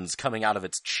protrusions coming out of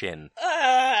its chin.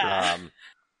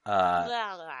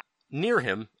 Near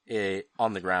him,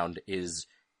 on the ground, is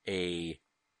a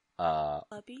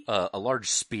Puppy? large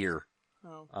spear.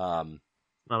 Oh.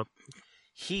 Not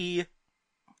He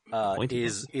Pointy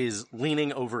is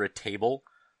leaning over a table,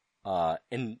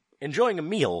 and enjoying a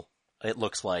meal. It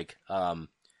looks like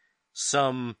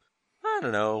some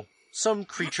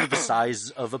creature the size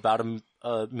of about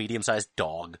a medium-sized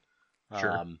dog.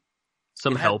 Sure.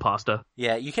 Some it had- hell pasta.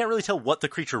 Yeah, you can't really tell what the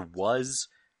creature was.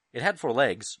 It had 4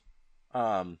 legs,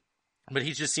 but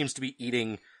he just seems to be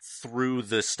eating through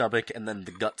the stomach and then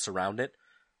the guts around it.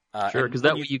 Sure, and because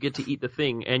when that way you get to eat the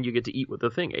thing, and you get to eat what the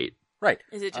thing ate. right.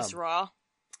 Is it just raw?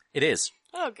 It is.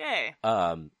 Okay.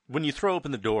 When you throw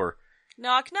open the door,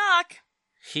 Knock, knock!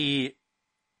 he,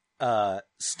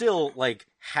 still, like,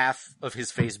 half of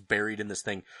his face buried in this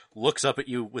thing, looks up at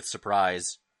you with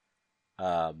surprise,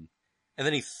 and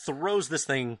then he throws this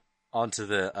thing onto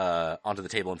the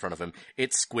table in front of him.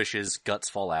 It squishes, guts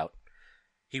fall out.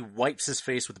 He wipes his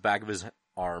face with the back of his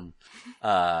arm.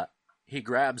 He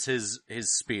grabs his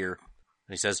spear,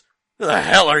 and he says, "Who the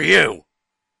hell are you?"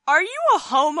 Are you a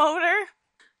homeowner?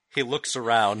 He looks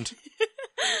around.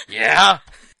 Yeah?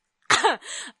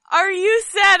 Are you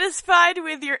satisfied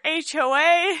with your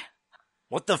HOA?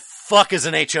 What the fuck is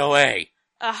an HOA?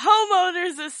 A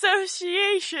homeowners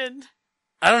association.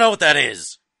 I don't know what that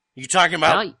is. You talking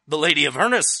about Right. the Lady of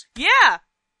Ernest? Yeah.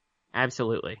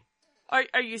 Absolutely.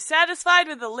 Are you satisfied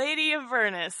with the Lady of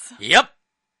Vernus? Yep.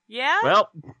 Yeah? Well,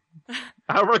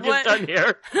 our work What? is done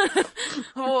here.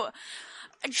 Well,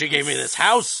 She gave me this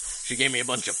house. She gave me a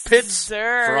bunch of pits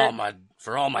Sir.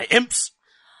 for all my imps.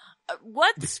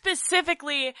 What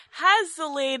specifically has the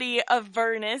Lady of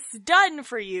Vernus done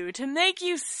for you to make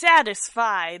you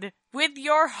satisfied with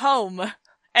your home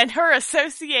and her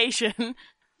association?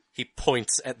 He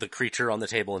points at the creature on the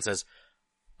table and says,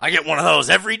 "I get one of those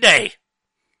every day."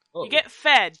 You get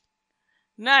fed.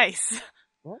 Nice.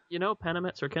 Well,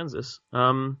 Panamets Circensis.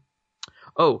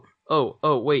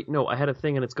 Wait, no, I had a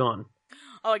thing and it's gone.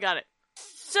 Oh, I got it.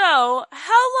 So,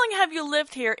 how long have you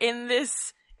lived here in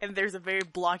this, and there's a very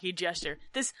blocky gesture,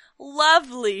 this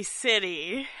lovely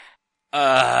city?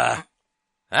 I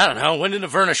don't know. When did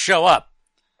Avernus show up?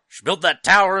 She built that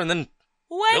tower and then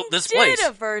When built this did place.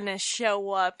 Avernus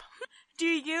show up? Do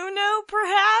you know,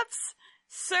 perhaps,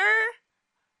 sir?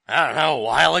 I don't know, a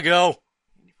while ago.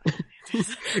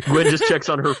 Gwen just checks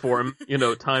on her form.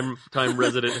 Time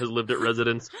resident has lived at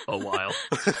residence a while.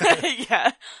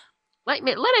 Yeah.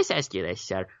 Let us ask you this,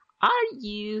 sir. Are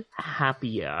you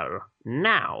happier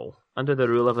now under the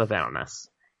rule of Avernus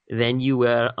than you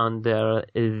were under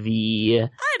the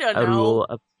I don't know. rule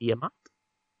of Tiamat?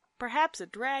 Perhaps a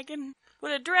dragon?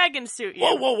 Would a dragon suit you?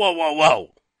 Whoa.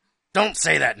 Don't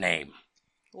say that name.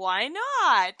 Why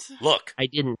not? Look, I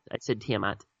didn't. I said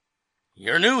Tiamat.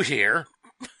 you're new here.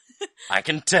 I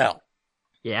can tell.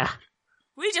 Yeah,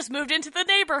 We just moved into the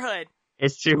neighborhood.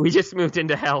 it's true. We just moved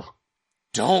into hell.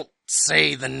 Don't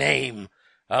say the name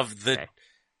of the Okay.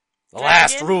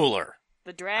 last Dragon? ruler.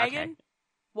 The dragon? Okay.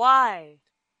 Why?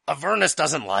 Avernus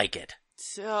doesn't like it.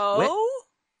 So?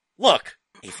 Look,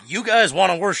 if you guys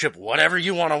want to worship whatever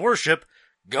you want to worship,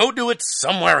 go do it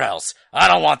somewhere else. I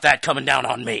don't want that coming down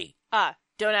on me.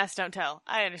 Don't ask, don't tell.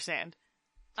 I understand.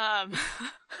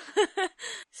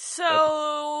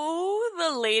 So,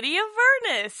 the Lady of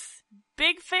Vernus.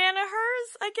 Big fan of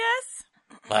hers, I guess?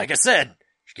 Like I said,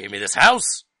 she gave me this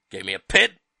house, gave me a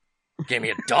pit, gave me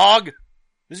a dog. It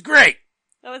was great.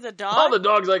 That was a dog? All the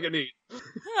dogs I can eat.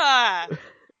 Ah.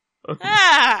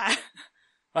 Ah.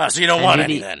 So you don't And want did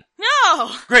any he- then.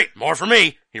 No! Great, more for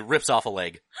me. He rips off a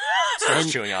leg, starts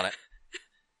And- chewing on it.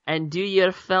 And do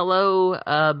your fellow,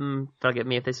 forgive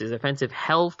me if this is offensive,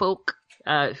 hell folk,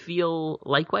 feel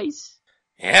likewise?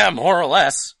 Yeah, more or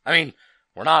less. I mean,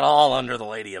 we're not all under the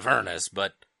Lady of Ernest,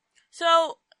 but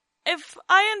So, if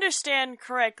I understand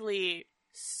correctly,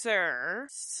 sir?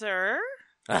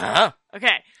 uh-huh.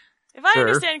 Okay. If I Sir.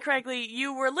 understand correctly,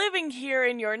 you were living here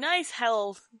in your nice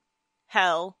hell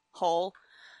hole,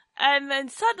 and then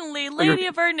suddenly Lady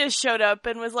of Ernest showed up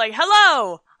and was like,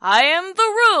 "Hello, I am the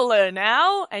ruler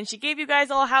now," and she gave you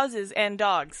guys all houses and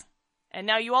dogs. And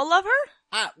now you all love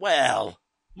her? Well,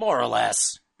 more or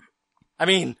less. I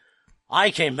mean, I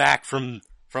came back from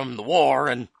the war,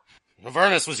 and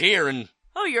Avernus was here, and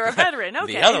Oh, you're a veteran.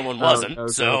 Okay. the other one wasn't. Oh,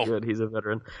 so good. He's a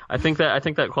veteran. I think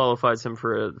that qualifies him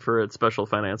for a special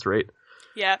finance rate.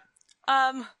 Yeah.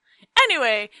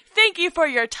 Anyway, thank you for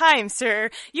your time, sir.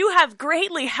 You have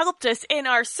greatly helped us in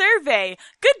our survey.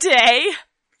 Good day.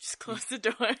 Just close the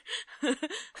door.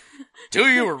 two of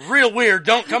you were real weird.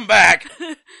 Don't come back.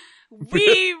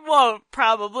 We won't,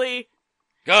 probably.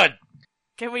 Good.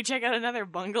 Can we check out another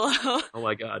bungalow? Oh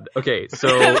my god. Okay, so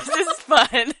This is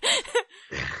fun.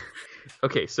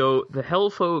 the hell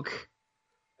folk.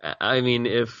 I mean,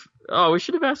 we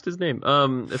should have asked his name.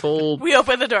 If old We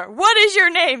open the door. What is your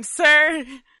name, sir?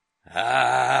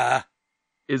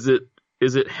 is it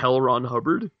Hellron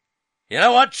Hubbard? You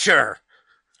know what? Sure.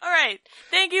 Alright.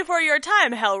 Thank you for your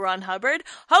time, Hellron Hubbard.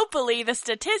 Hopefully the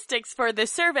statistics for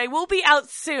this survey will be out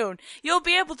soon. You'll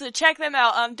be able to check them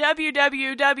out on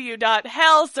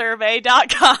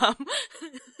www.hellsurvey.com.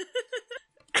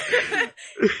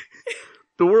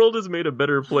 The world is made a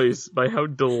better place by how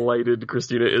delighted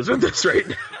Christina is with this right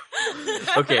now.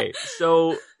 Okay,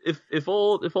 so if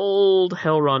old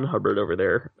Hellron Hubbard over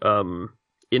there,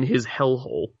 in his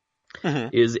hellhole, Mhm.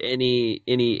 is any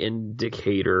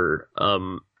indicator,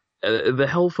 the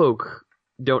hellfolk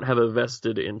don't have a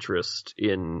vested interest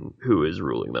in who is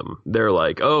ruling them. They're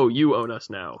like, oh, you own us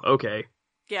now. Okay.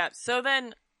 Yeah, so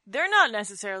then they're not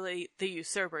necessarily the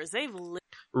usurpers. They've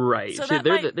Right. So So that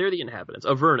they're might- they're the inhabitants.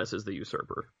 Avernus is the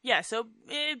usurper. Yeah, so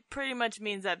it pretty much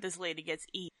means that this lady gets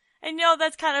eaten. And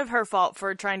that's kind of her fault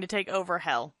for trying to take over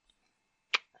hell.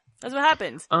 That's what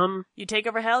happens. You take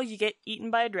over hell, you get eaten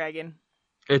by a dragon.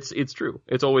 It's true.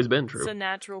 It's always been true. It's a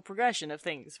natural progression of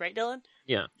things, right, Dylan?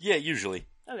 Yeah. Yeah, usually.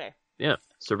 Okay. Yeah.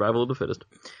 Survival of the fittest.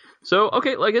 So,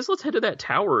 okay, I guess let's head to that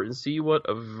tower and see what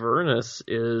Avernus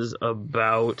is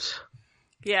about.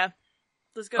 Yeah.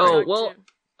 Let's go. Oh, talk well,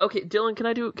 to- okay, Dylan, can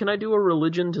I do a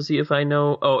religion to see if I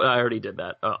know? Oh, I already did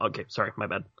that. Okay, sorry, my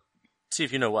bad. See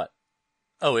if you know what.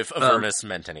 Oh, if Avernus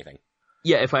meant anything.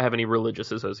 Yeah, if I have any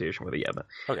religious association with it, yeah,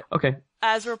 but okay.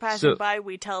 As we're passing so- by,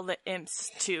 we tell the imps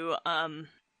to,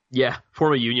 Yeah,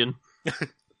 form a union.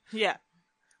 yeah,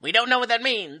 We don't know what that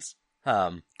means.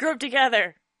 group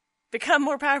together. Become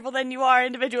more powerful than you are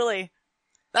individually.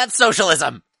 That's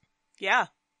socialism. Yeah.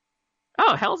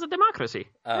 Oh, hell's a democracy.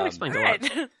 That explains a lot.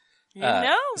 Alright. You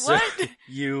know so what?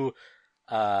 you,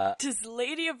 Does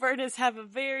Lady Avernus have a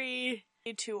very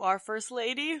to our first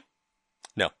lady?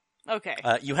 No. Okay.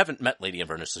 You haven't met Lady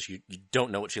Avernus, so you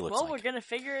don't know what she looks Well, like. we're gonna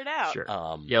figure it out. Sure.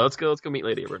 Um, Yeah, let's go meet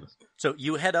Lady Avernus. So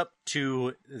you head up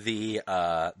to the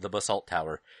basalt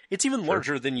tower. It's even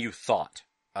larger than you thought,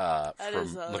 from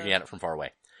is, looking at it from far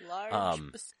away. Large.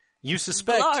 You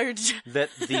suspect Large. that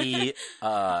the,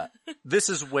 this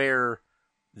is where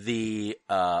the,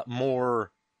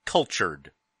 more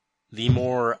cultured, the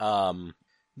more,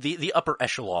 the upper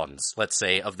echelons, let's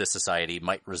say, of this society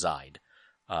might reside.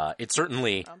 It's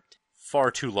certainly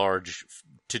far too large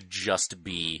to just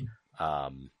be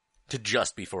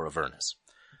for Avernus.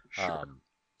 Sure.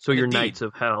 So your indeed. knights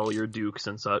of hell, your dukes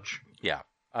and such. Yeah.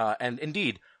 And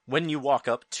indeed, when you walk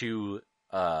up to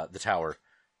the tower,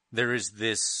 there is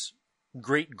this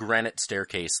great granite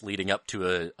staircase leading up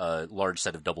to a large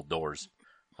set of double doors.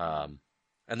 And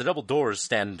the double doors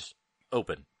stand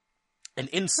open. And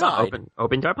inside...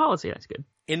 Open door policy, that's good.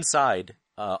 Inside,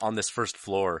 on this first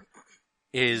floor,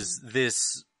 is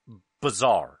this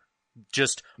bazaar.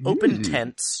 Just open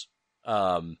tents,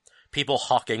 people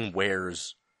hawking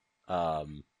wares.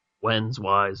 When's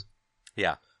wise.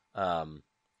 Yeah.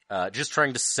 Just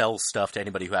trying to sell stuff to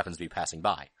anybody who happens to be passing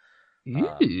by.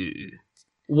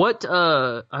 What,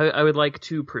 I would like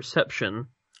to perception...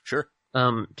 Sure.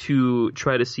 To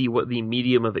try to see what the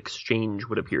medium of exchange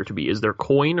would appear to be. Is there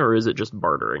coin or is it just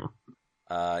bartering?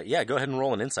 Yeah, go ahead and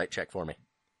roll an insight check for me.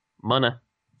 Mana.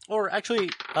 Or actually,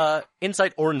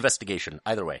 insight or investigation,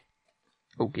 either way.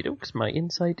 Okie dokes, my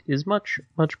insight is much,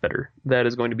 much better. That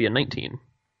is going to be a 19.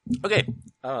 Okay,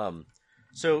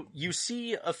 so you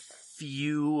see a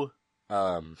few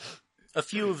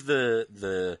of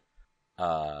the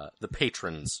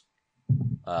patrons,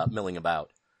 milling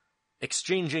about,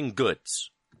 exchanging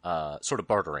goods, sort of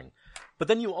bartering. But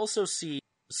then you also see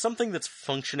something that's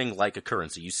functioning like a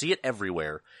currency. You see it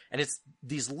everywhere, and it's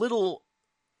these little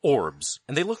orbs,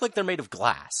 and they look like they're made of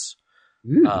glass.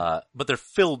 But they're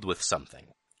filled with something.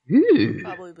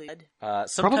 Probably blood.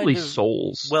 Probably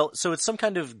souls. Well, so it's some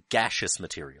kind of gaseous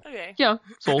material. Okay. Yeah,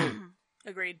 souls.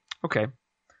 Agreed. Okay.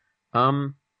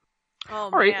 Oh,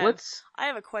 all right, man. let's... I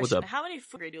have a What's question. up? How many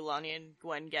food do Lanya and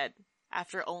Gwen get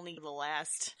after only the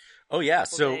last? Oh yeah,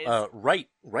 Couple so days.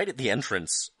 right at the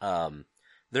entrance,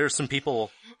 there are some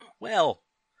people. Well,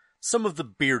 some of the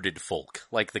bearded folk,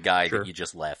 like the guy Sure. that you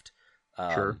just left,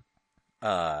 Sure.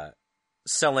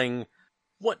 selling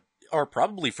what are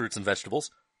probably fruits and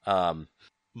vegetables,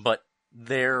 but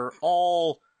they're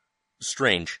all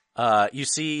strange. You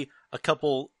see a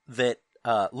couple that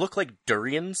look like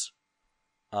durians,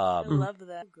 I love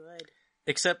that. Good.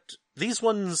 except these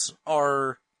ones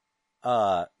are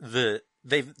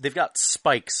they've got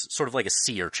spikes, sort of like a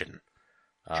sea urchin,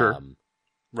 Sure.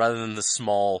 rather than the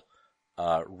small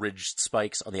ridged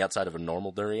spikes on the outside of a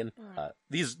normal durian.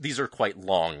 These are quite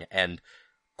long and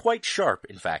quite sharp.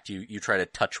 In fact, you try to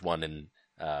touch one and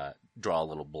draw a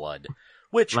little blood,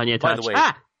 which, Lanya by the touch. way,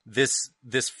 Ah!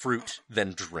 this fruit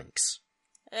then drinks.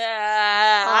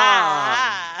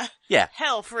 Yeah.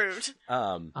 Hell fruit.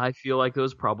 I feel like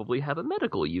those probably have a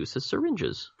medical use as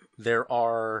syringes. There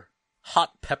are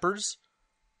hot peppers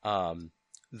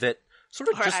that sort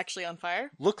of Or just actually on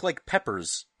fire. look like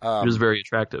peppers. It is very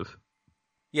attractive.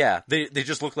 Yeah, they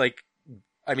just look like,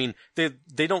 I mean,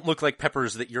 they don't look like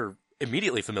peppers that you're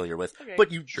immediately familiar with, Okay.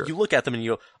 but you Sure. you look at them and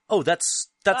you go, oh, that's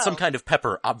some Oh. kind of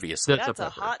pepper, obviously. That's That's a a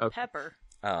pepper. hot Okay. pepper.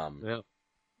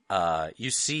 Yeah.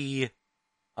 You see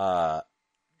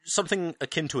something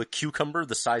akin to a cucumber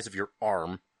the size of your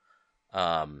arm.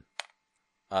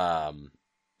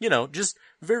 Just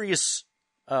various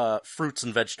fruits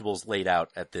and vegetables laid out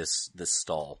at this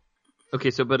stall.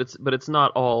 Okay, so but it's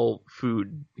not all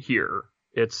food here.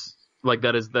 It's like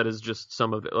that is just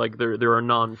some of it. Like there are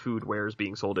non-food wares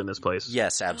being sold in this place.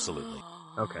 Yes, absolutely.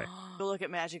 Okay. Go look at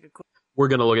magic equipment. We're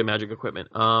gonna look at magic equipment.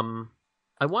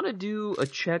 I want to do a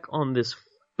check on this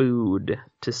food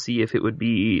to see if it would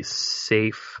be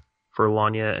safe for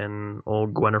Lanya and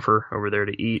old Gwennifer over there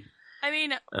to eat. I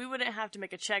mean, we wouldn't have to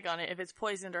make a check on it if it's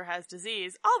poisoned or has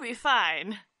disease. I'll be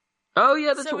fine. Oh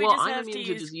yeah, that's So we well. just I'm have to immune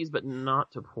to use- disease, but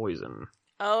not to poison.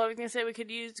 Oh, I was gonna say we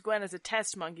could use Gwen as a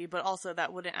test monkey, but also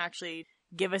that wouldn't actually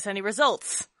give us any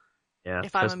results. Yeah,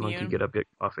 If I'm test monkey, immune. get up, get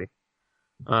coffee.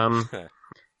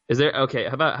 Is there okay?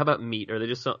 How about meat? Are they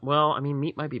just well? I mean,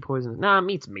 meat might be poisonous. Nah,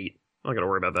 meat's meat. I'm not gonna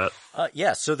worry about that.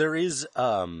 Yeah, so there is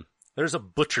there's a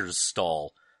butcher's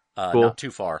stall Cool. not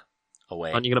too far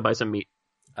away. Aren't you gonna buy some meat?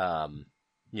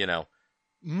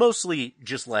 Mostly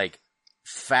just like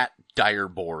fat dire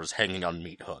boars hanging on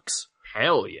meat hooks.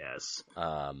 Hell yes.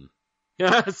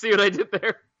 Yeah, See what I did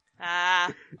there?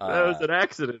 Ah, That was an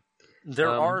accident. there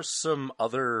um, are some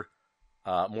other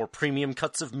more premium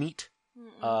cuts of meat.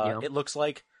 Yeah. It looks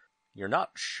like you're not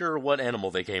sure what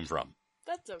animal they came from,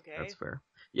 that's okay. That's fair.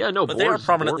 Yeah, no, but they are boars-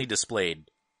 prominently boars-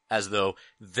 displayed as though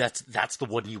that's the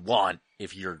one you want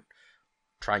if you're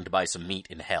trying to buy some meat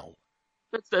in hell.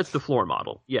 That's the floor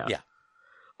model. Yeah. Yeah.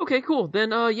 Okay, cool. Then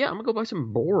yeah, I'm gonna go buy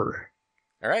some boar.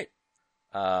 All right.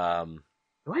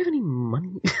 Do I have any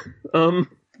money? Let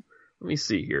me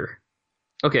see here.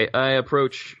 Okay, I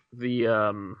approach the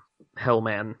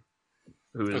Hellman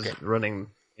who is Okay. running,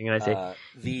 and I say,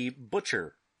 The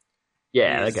butcher.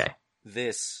 "Yeah, is that guy."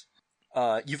 This.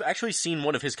 You've actually seen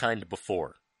one of his kind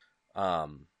before.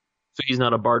 So he's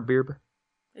not a bard beard.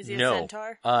 Is he a No.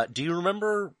 centaur? Do you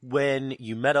remember when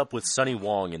you met up with Sonny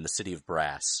Wong in the City of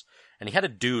Brass, and he had a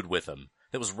dude with him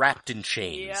that was wrapped in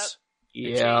chains? The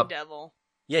Yeah. chain devil.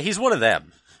 Yeah, he's one of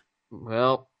them.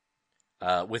 Well,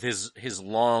 With his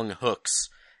long hooks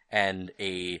and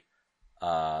a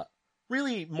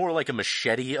really more like a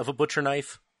machete of a butcher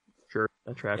knife. sure,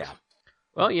 that tracks. Yeah.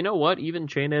 Well, you know what? Even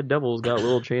chainhead devils got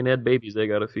little chainhead babies they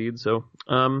gotta feed, so,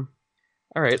 all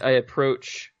right, I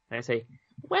approach, and I say,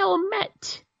 well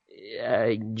met,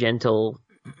 gentle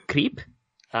creep.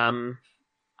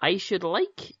 I should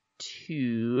like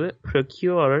to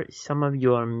procure some of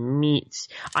your meats.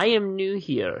 I am new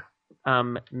here.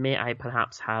 May I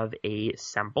perhaps have a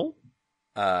sample?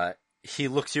 He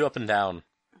looks you up and down.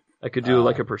 I could do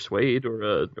like a persuade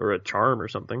or a charm or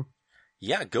something.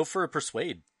 Yeah, go for a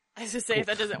persuade. I was just say, if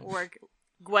that doesn't work,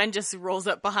 Gwen just rolls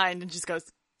up behind and just goes,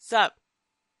 "Sup?"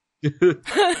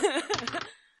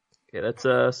 Okay, that's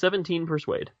 17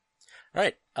 persuade. All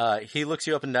right. He looks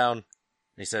you up and down, and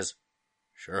he says,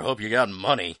 "Sure hope you got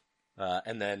money."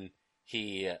 And then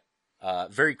he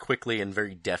very quickly and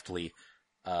very deftly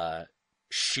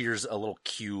shears a little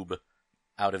cube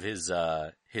out of his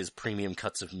premium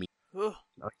cuts of meat, Ooh.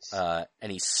 Nice.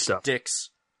 and he Stuff. sticks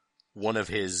one of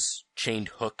his chained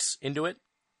hooks into it,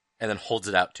 and then holds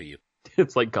it out to you.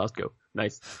 It's like Costco.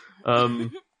 Nice.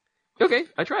 Okay,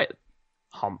 I try it.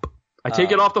 Hump. I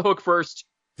take it off the hook first.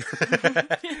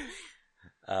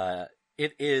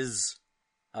 It is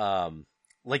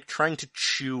like trying to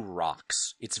chew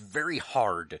rocks. It's very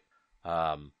hard,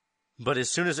 but as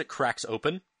soon as it cracks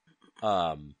open,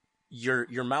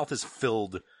 your mouth is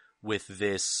filled with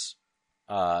this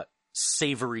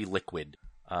savory liquid.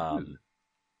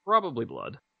 Probably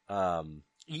blood.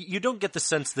 You don't get the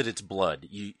sense that it's blood.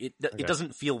 It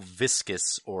doesn't feel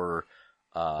viscous or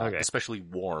especially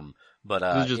warm, but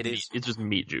It's just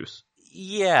meat juice.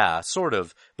 yeah, sort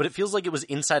of. But it feels like it was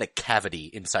inside a cavity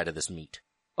inside of this meat.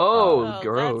 Oh, Oh,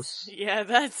 gross.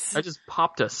 That's I just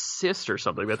popped a cyst or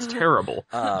something. That's terrible.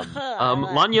 Um,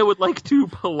 Lanya would like to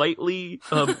politely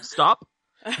stop.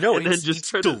 no, And then it's, just it's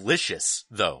try to- delicious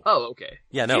though. Oh, okay.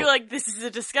 Yeah, I no. feel like this is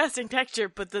a disgusting texture,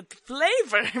 but the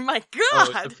flavor, my Oh,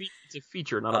 god! it's a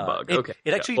feature, not a bug. It, okay. It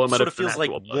Yeah, actually well, it might sort have of been feels like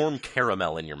actual bug. warm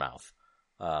caramel in your mouth.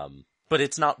 But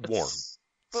it's not warm. That's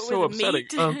But so with upsetting.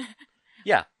 meat?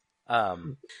 Yeah.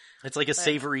 It's like a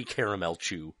savory caramel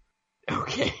chew.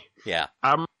 Okay. Yeah.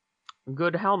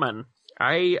 Good Hellman.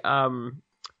 I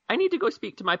need to go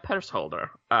speak to my purse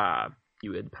holder.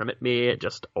 You would permit me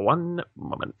just one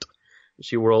moment.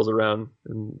 She whirls around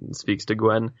and speaks to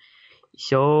Gwen.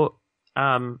 So,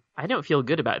 I don't feel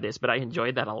good about this, but I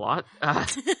enjoyed that a lot.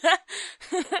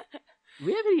 Do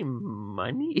we have any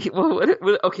money?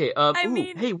 Okay,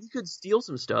 mean- hey, we could steal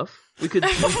some stuff. We could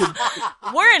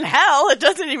We're in hell. It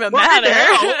doesn't even What matter. the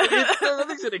hell?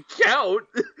 Nothing's an account.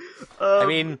 I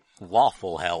mean,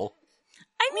 lawful hell.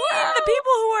 I mean, the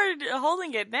people who are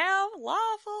holding it now,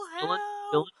 lawful hell.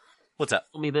 Dylan, What's up?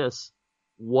 tell me this.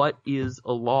 What is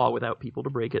a law without people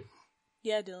to break it?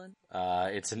 Yeah, Dylan.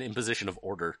 It's an imposition of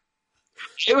order.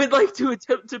 I would like to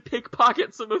attempt to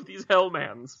pickpocket some of these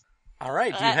hellmans. All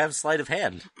right, do you have sleight of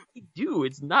hand? I do.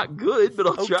 It's not good, but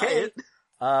I'll try Okay. it.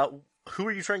 Who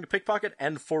are you trying to pickpocket,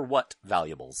 and for what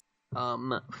valuables?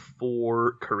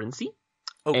 For currency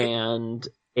Okay. and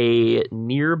a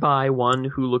nearby one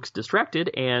who looks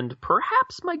distracted, and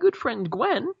perhaps my good friend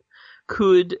Gwen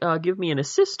could give me an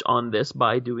assist on this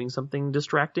by doing something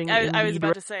distracting. in I was the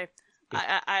about to say,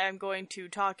 I am going to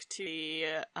talk to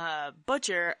the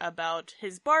butcher about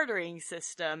his bartering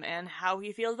system and how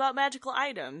he feels about magical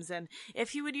items, and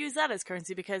if he would use that as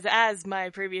currency, because as my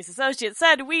previous associate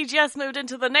said, we just moved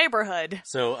into the neighborhood.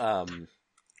 So,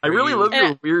 I really love Eh.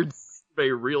 your weird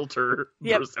realtor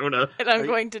Yep. persona. And I'm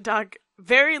going to talk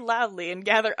very loudly and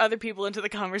gather other people into the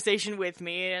conversation with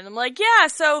me. And I'm like, yeah,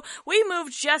 so we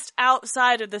moved just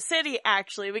outside of the city,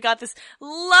 actually. We got this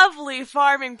lovely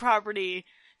farming property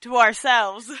to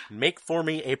ourselves. make for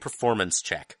me a performance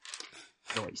check.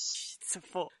 Nice. It's a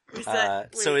full.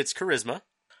 So it's charisma.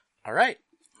 All right.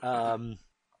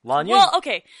 Lanya? Well,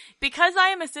 okay. Because I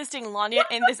am assisting Lanya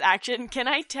in this action, can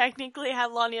I technically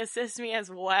have Lanya assist me as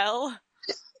well?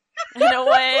 In a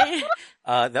way?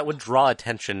 That would draw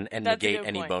attention and That's a negate good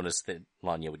any point. bonus that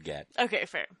Lanya would get. Okay,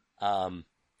 fair.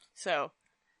 So,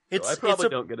 It's I probably it's a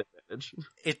don't get advantage.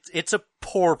 it's a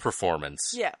poor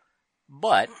performance. yeah.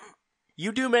 But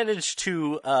you do manage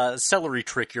to celery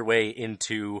trick your way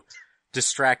into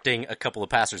distracting a couple of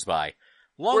passersby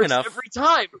long Works enough every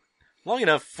time.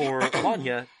 for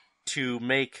Lanya to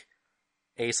make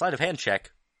a sleight of hand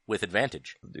check with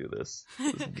advantage. Let's do this.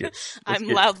 Let's I'm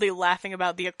get- loudly laughing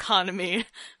about the economy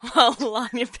while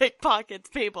Lanya pickpockets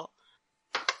people.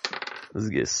 Let's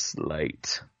get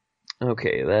slight.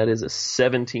 Okay, that is a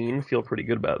 17. Feel pretty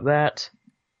good about that.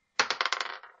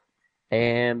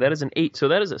 And that is an 8, so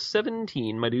that is a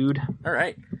 17, my dude. All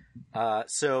right.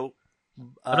 So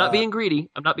I'm not being greedy.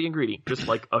 Just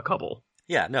like a couple.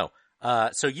 yeah, no.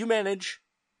 So you manage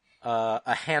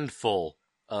a handful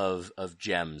of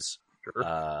gems,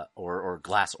 Sure. or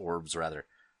glass orbs rather.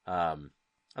 I'm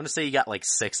gonna say you got like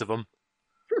 6 of them.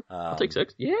 Sure. I'll take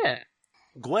 6. Yeah.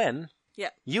 Gwen, Yeah.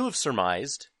 you have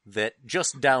surmised that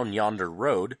just down yonder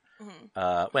road,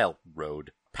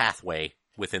 pathway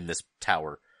within this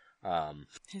tower,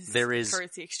 there is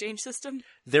currency exchange system.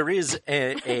 there is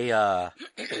there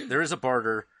is a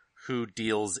barter who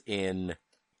deals in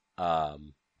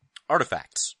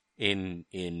artifacts, in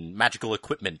magical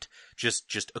equipment,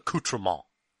 just accoutrement,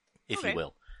 if Okay. you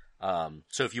will.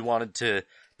 So if you wanted to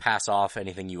pass off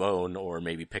anything you own, or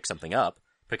maybe pick something up,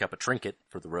 pick up a trinket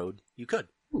for the road, you could.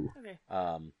 Okay.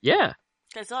 Yeah.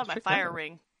 I still have my Check that fire out.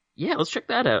 ring. Yeah, let's check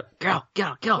that out. Go.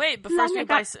 Wait, but first we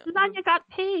buy some. Lanya got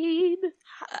paid.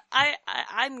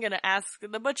 I'm gonna ask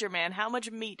the butcher man how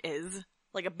much meat is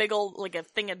like a big old like a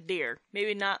thing of deer.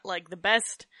 Maybe not like the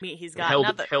best meat he's got.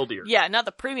 Not the Hell deer. yeah, not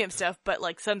the premium stuff, but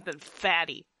like something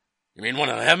fatty. You mean one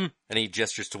of them? And he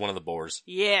gestures to one of the boars.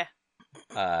 Yeah.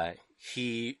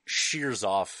 He shears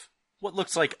off what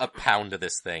looks like a pound of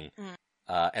this thing,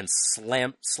 and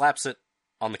slaps it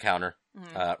on the counter,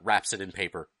 wraps it in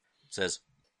paper, says,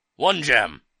 1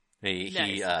 gem.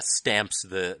 He stamps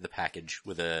the package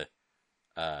with a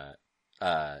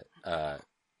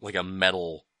like a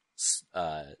metal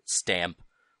stamp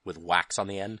with wax on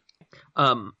the end.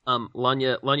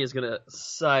 Lanya's gonna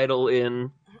sidle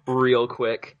in real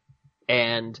quick,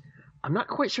 and I'm not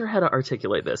quite sure how to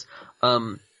articulate this.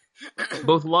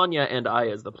 Both Lanya and I,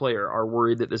 as the player, are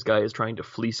worried that this guy is trying to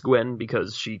fleece Gwen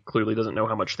because she clearly doesn't know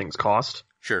how much things cost.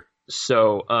 Sure.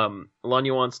 So,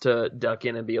 Lanya wants to duck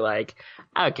in and be like,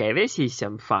 okay, this is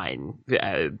some fine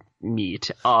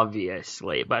meat,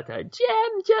 obviously, but a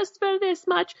gem just for this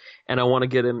much. And I want to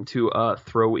get him to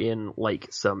throw in, like,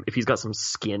 if he's got some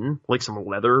skin, like some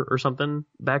leather or something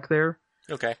back there.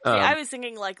 Okay. I was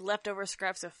thinking like leftover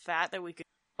scraps of fat that we could.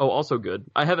 Oh, also good.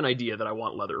 I have an idea that I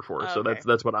want leather for, so Okay.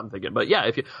 that's what I'm thinking. But yeah,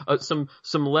 if you some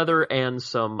leather and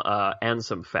some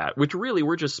fat, which really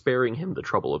we're just sparing him the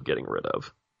trouble of getting rid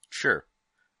of. Sure.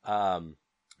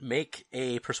 Make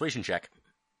a persuasion check.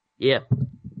 Yeah.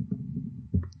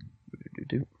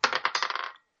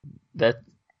 That's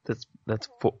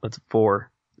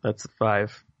 4. That's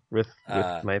 5 with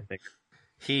my thing.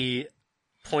 He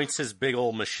points his big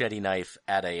old machete knife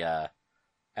at a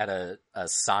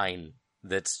sign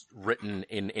that's written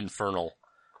in Infernal.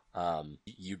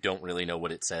 You don't really know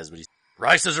what it says, but he's,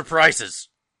 prices are prices.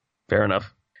 Fair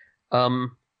enough.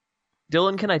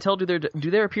 Dylan, can I tell, do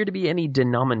there appear to be any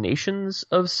denominations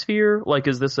of sphere? Like,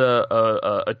 is this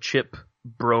a chip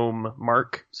brome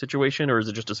mark situation, or is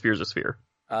it just a sphere's a sphere?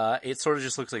 It sort of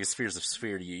just looks like a sphere's a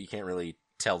sphere to you. You can't really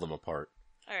tell them apart.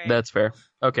 All right. That's fair.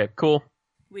 Okay, cool.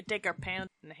 We take our pound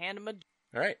and hand him a.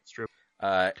 All right. It's true.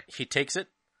 He takes it,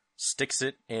 sticks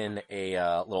it in a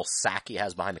little sack he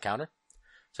has behind the counter.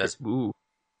 Says, Ooh.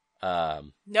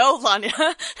 No, Lanya.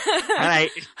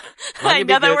 Alright. I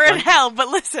know that we're in hell, but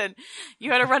listen,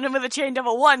 you had to run him with a chain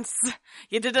devil once.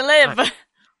 You didn't live.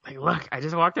 Like, look, I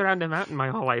just walked around the mountain my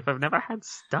whole life. I've never had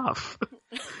stuff.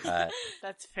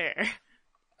 That's fair.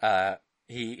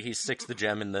 he sticks the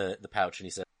gem in the pouch and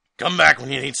he says, come back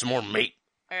when you need some more meat.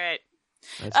 All right.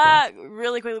 That's fair.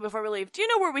 Really quickly before we leave, do you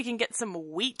know where we can get some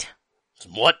wheat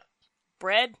Some what?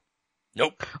 bread?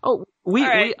 Nope. Oh,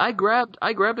 Alright. I grabbed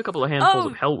a couple of handfuls Oh.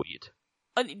 of hell wheat.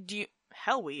 Do you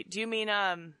hell wheat? Do you mean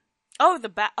Oh,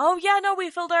 oh yeah, no, we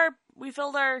filled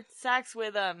our sacks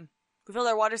with we filled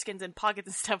our water skins and pockets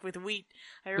and stuff with wheat.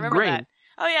 I remember grain. that.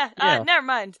 Oh yeah. Yeah. Never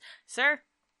mind, sir.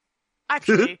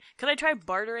 Actually, could I try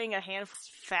bartering a handful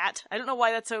of fat? I don't know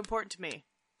why that's so important to me.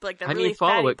 But like the I mean, really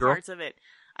follow fatty it, girl. parts of it.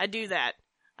 I do that.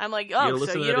 I'm like, gotta oh, listen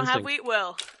so to you that don't have instinct. wheat?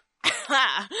 Well,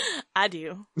 I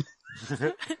do.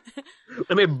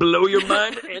 Let me blow your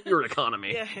mind and your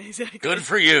economy. Yeah, exactly. Good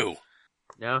for you.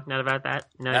 No, not about that.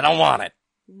 No, I don't want it.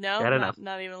 No, Bad enough.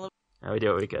 not even a little. No, we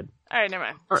do what we could. All right, never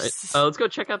mind. All right, let's go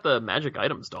check out the magic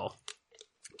item stall.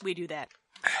 We do that.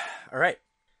 All right.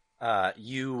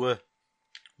 You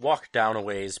walk down a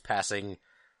ways, passing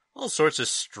all sorts of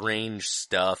strange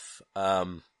stuff.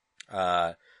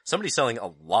 Somebody's selling a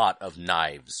lot of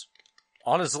knives.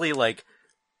 Honestly, like,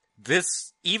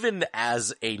 this, even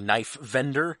as a knife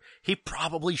vendor, he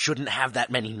probably shouldn't have that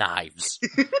many knives.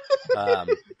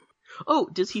 Oh,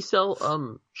 does he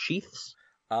sell sheaths?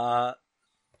 A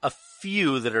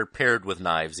few that are paired with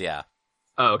knives, yeah.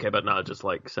 Oh, okay, but not just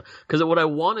like because what I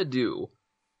want to do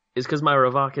is because my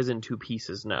Ravak is in 2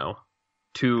 pieces now,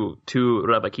 two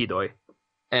Rabakidoi,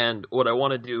 And what I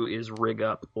want to do is rig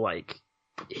up like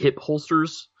hip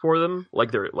holsters for them,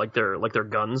 like they're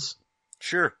guns.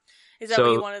 Sure. Is that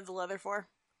what you wanted the leather for?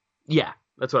 Yeah,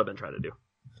 that's what I've been trying to do.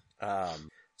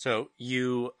 So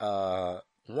you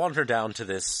wander down to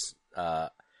this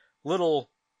little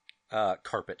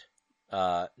carpet.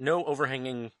 No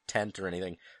overhanging tent or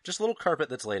anything. Just a little carpet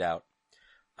that's laid out.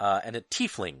 And a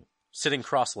tiefling sitting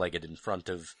cross-legged in front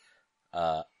of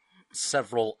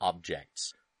several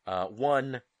objects.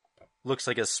 One looks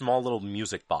like a small little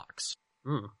music box.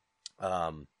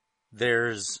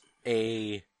 There's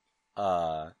the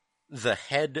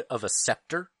head of a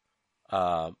scepter,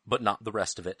 but not the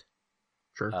rest of it.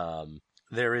 Sure.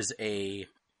 There is a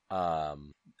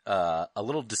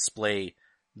little display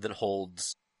that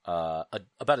holds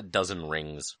about a dozen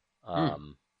rings,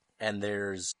 and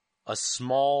there's a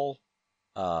small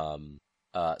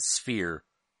sphere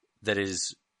that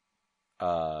is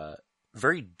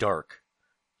very dark,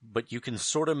 but you can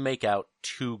sort of make out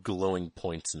two glowing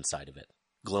points inside of it,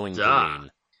 glowing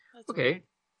green. That's Okay.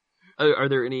 weird. Are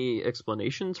there any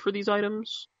explanations for these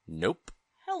items? Nope.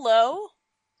 Hello.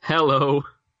 Hello.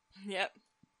 Yep.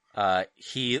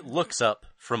 He looks up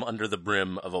from under the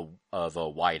brim of a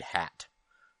wide hat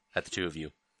at the two of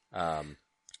you, and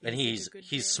he's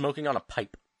smoking on a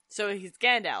pipe. So he's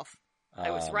Gandalf. I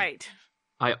was right.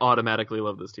 I automatically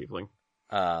love this tiefling.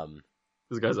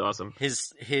 This guy's awesome.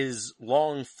 His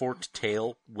long forked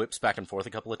tail whips back and forth a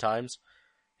couple of times.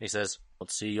 He says,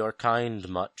 "Don't see your kind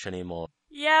much anymore."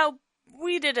 Yeah,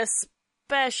 we did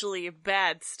especially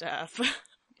bad stuff.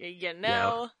 You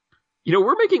know? You know,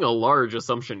 we're making a large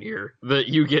assumption here that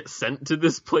you get sent to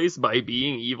this place by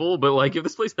being evil, but like, if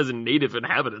this place has native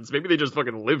inhabitants, maybe they just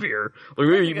fucking live here.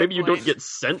 Like, maybe you don't get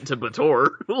sent to Bator.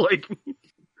 Like,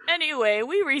 Anyway,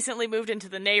 we recently moved into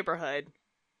the neighborhood.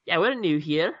 yeah, we're new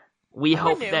here. We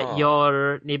hope new. that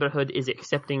your neighborhood is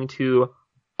accepting to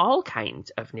all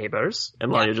kinds of neighbors.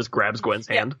 And Lanya just grabs Gwen's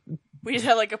hand. We just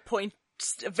had like a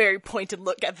very pointed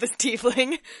look at this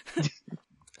tiefling.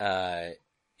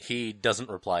 He doesn't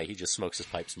reply. He just smokes his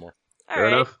pipe some more. Fair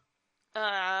enough.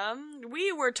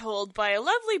 We were told by a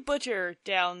lovely butcher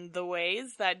down the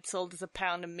ways that sold us a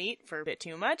pound of meat for a bit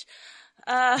too much,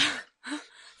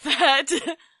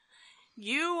 that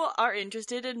you are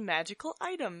interested in magical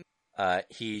items.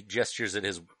 He gestures at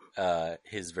his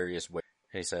various ways,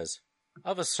 and he says,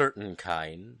 "Of a certain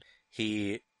kind."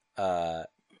 He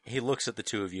looks at the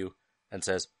two of you and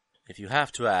says, "If you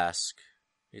have to ask,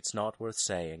 it's not worth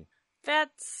saying."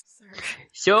 That's...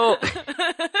 So,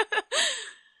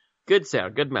 good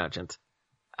sir, good merchant.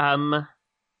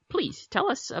 Please, tell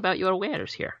us about your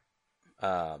wares here.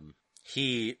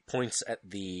 He points at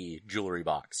the jewelry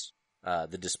box,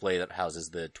 the display that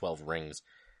houses the 12 rings.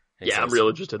 Yeah, I'm real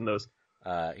interested in those.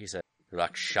 He said,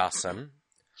 "Rakshasan."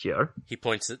 Sure. He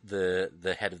points at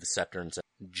the head of the scepter and says,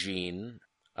 "Jean."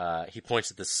 He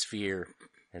points at the sphere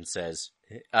and says,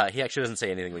 he actually doesn't say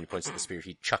anything when he points at the sphere.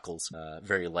 He chuckles,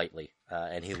 very lightly,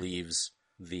 and he leaves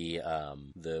the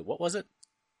what was it?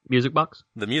 Music box?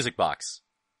 The music box.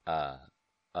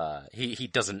 He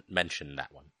doesn't mention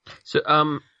that one. So,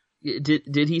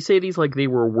 did he say these like they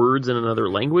were words in another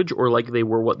language, or like they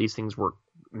were what these things were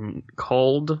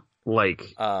called?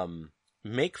 Like,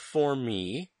 make for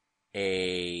me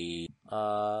a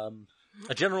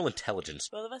general intelligence.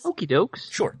 both of us? okie dokes.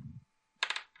 Sure.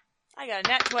 I got a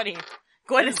nat 20.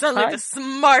 Gwen is suddenly the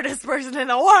smartest person in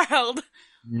the world.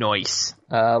 Nice.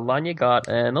 Lanya got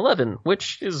an 11,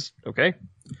 which is okay.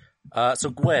 So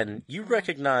Gwen, you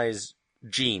recognize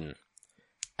Jean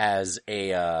as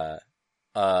a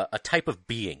type of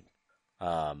being.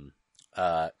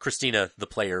 Christina, the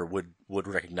player, would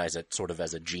recognize it sort of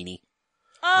as a genie.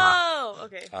 Oh,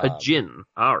 okay. A djinn.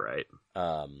 All right.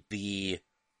 The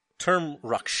term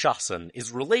Rakshasan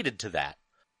is related to that,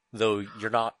 though you're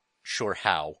not sure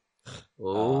how.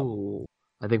 Oh.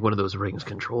 I think one of those rings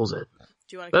controls it.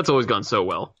 Do you want That's always gone so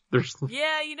well. There's...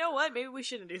 Yeah, you know what? Maybe we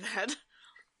shouldn't do that.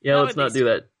 Yeah, That let's would not be do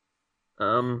that.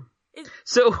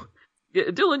 So, yeah,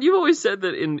 Dylan, you've always said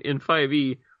that in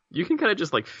 5e, you can kind of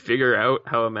just like figure out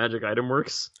how a magic item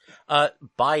works.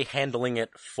 By handling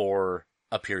it for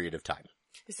a period of time.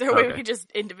 Is there a way we Okay. could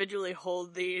just individually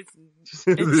hold these?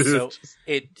 So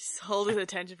it, Just hold his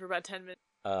attention for about 10 minutes.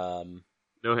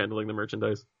 No handling the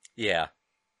merchandise. yeah,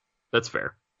 That's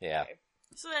fair. yeah.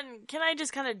 So then, can I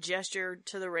just kind of gesture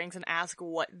to the rings and ask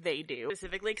what they do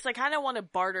specifically? Because I kind of want to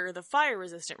barter the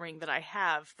fire-resistant ring that I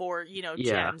have for, Yeah.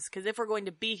 gems. Because if we're going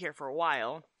to be here for a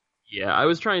while... Yeah, I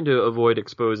was trying to avoid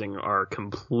exposing our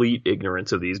complete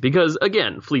ignorance of these because,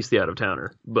 again, fleece the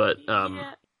out-of-towner. But,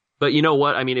 Yeah. But you know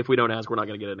what? I mean, if we don't ask, we're not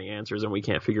going to get any answers, and we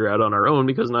can't figure out on our own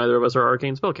because neither of us are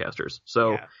arcane spellcasters.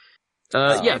 So, go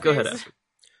ahead, Ask.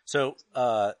 So,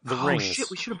 the rings... Oh,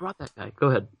 shit, we should have brought that guy. Go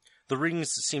ahead. The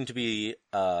rings seem to be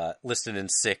listed in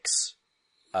 6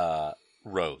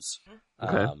 rows.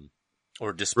 Okay.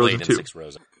 Or displayed in 2. 6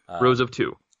 rows. Rows of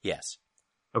 2. Yes.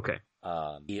 Okay.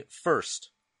 The first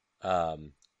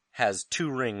has 2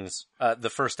 rings.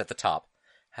 The first at the top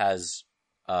has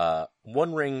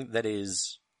one ring that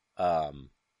is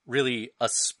really a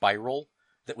spiral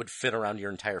that would fit around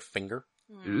your entire finger.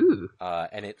 Ooh.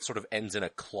 And it sort of ends in a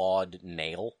clawed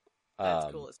nail.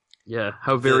 That's cool. Yeah,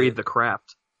 how varied the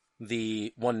craft.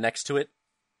 The one next to it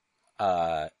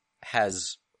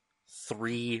has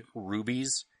 3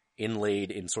 rubies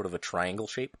inlaid in sort of a triangle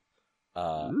shape.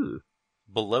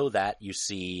 Below that, you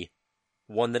see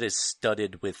one that is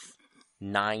studded with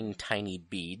 9 tiny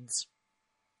beads.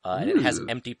 And it has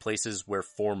empty places where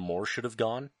 4 more should have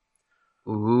gone.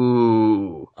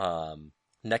 Ooh.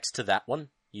 Next to that one,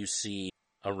 you see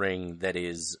a ring that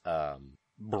is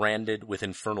branded with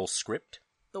infernal script.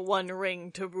 The one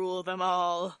ring to rule them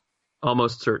all.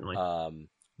 Almost certainly.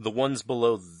 The ones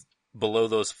below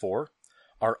those 4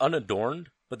 are unadorned,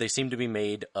 but they seem to be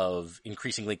made of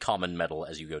increasingly common metal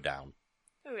as you go down.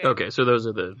 Okay, so those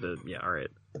are the yeah, alright.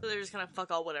 So they're just kind of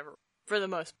fuck all whatever. For the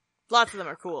most. Lots of them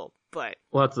are cool, but...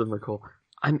 Lots of them are cool.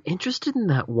 I'm interested in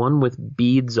that one with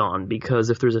beads on, because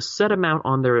if there's a set amount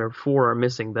on there and 4 are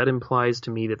missing, that implies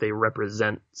to me that they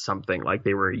represent something, like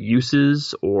they were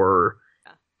uses or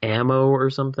ammo or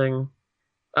something.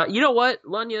 You know what?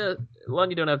 Lanya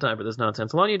don't have time for this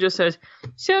nonsense. Lanya just says,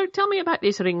 so tell me about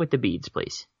this ring with the beads,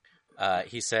 please.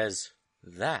 He says,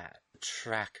 that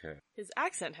tracker. His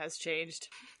accent has changed.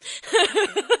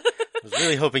 I was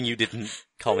really hoping you didn't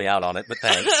call me out on it, but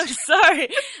thanks. I'm sorry.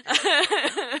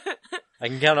 I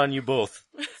can count on you both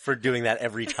for doing that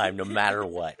every time, no matter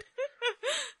what.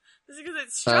 It's because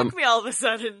it struck me all of a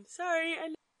sudden. Sorry.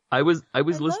 I was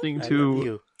listening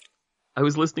to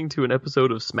an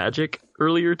episode of Smagic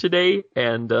earlier today,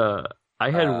 and I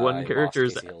had one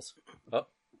character's... Oh,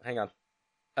 hang on.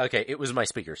 Okay, it was my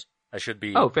speakers. I should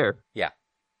be... Oh, fair. Yeah.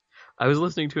 I was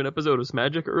listening to an episode of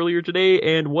Smagic earlier today,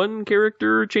 and one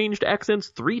character changed accents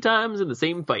 3 times in the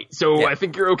same fight. So yeah. I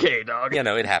think you're okay, dog. Yeah,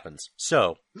 no, it happens.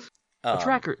 So... a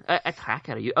tracker,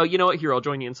 you. Oh, you know what? Here, I'll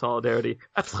join you in solidarity.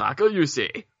 A tracker, you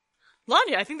say?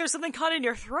 Lanya, I think there's something caught in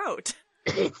your throat.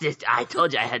 It's just, I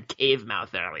told you I had cave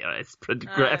mouth earlier. It's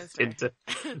progressed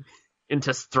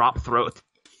into strop throat.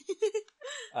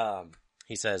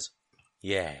 He says,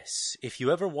 yes, if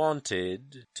you ever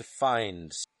wanted to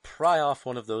pry off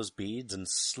one of those beads and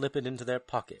slip it into their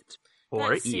pocket.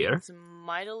 Or that ear. Seems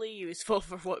mightily useful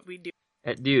for what we do.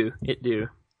 It do.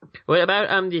 What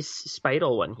about this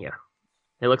spiral one here?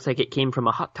 It looks like it came from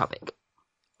a Hot Topic.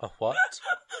 A what?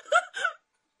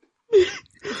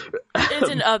 It's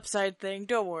an upside thing.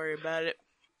 Don't worry about it.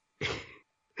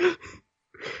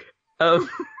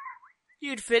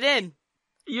 You'd fit in.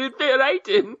 You'd fit right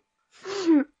in.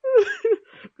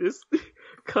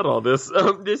 Cut all this.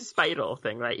 This spiral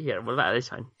thing right here. What about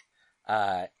this one?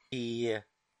 He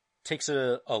takes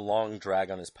a long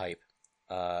drag on his pipe.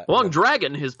 Drag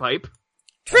in his pipe.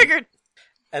 Triggered!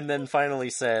 And then finally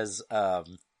says,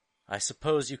 I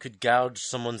suppose you could gouge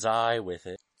someone's eye with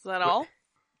it. Is that all?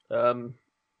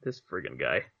 This friggin'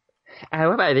 guy.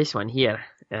 What about this one here?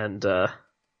 And,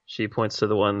 she points to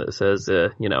the one that says,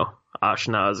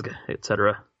 Ashnazg,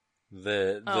 etc.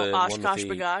 The Oshkosh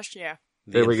Bagosh, yeah.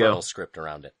 There we go. Script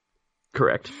around it.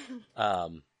 Correct.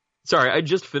 Sorry, I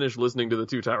just finished listening to the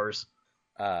Two Towers.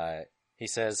 He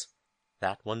says,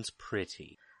 that one's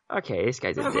pretty. Okay, this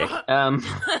guy's a dick.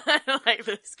 I like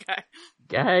this guy.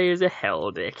 Guy is a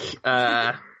hell dick.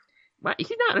 Well,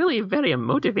 he's not really a very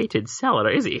motivated seller,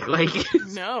 is he? Like,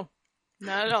 no,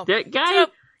 not at all. That guy.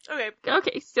 So,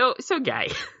 okay. So guy.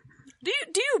 Do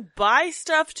you buy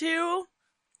stuff too,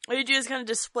 or do you just kind of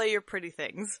display your pretty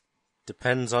things?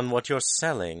 Depends on what you're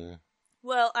selling.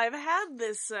 Well, I've had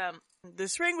this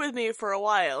ring with me for a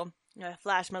while. I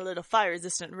flashed my little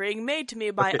fire-resistant ring made to me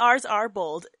by Ars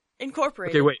Arbold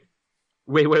Incorporated. Okay, wait.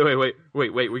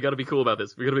 We gotta be cool about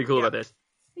this. We got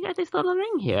this little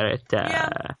ring here. It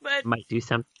but might do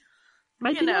something.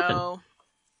 Might do nothing.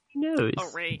 Who knows?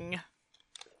 A ring.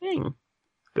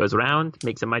 Goes around,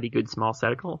 makes a mighty good small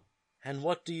circle. And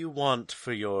what do you want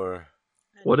for your...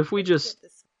 What if we just...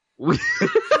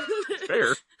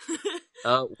 Fair.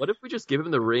 What if we just give him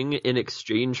the ring in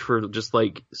exchange for just,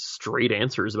 like, straight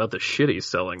answers about the shit he's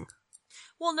selling?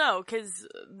 Well, no, because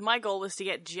my goal was to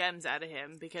get gems out of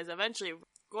him, because eventually we're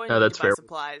going to that's buy fair.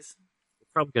 supplies.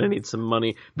 Probably gonna need some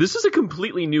money. This is a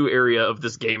completely new area of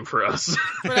this game for us.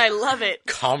 But I love it.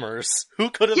 Commerce. Who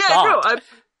could have Yeah, thought? no,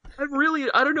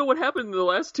 I don't know what happened in the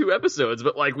last 2 episodes,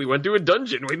 but like we went to a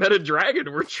dungeon, we met a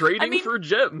dragon, we're trading for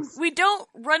gems. We don't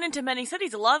run into many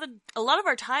cities. A lot of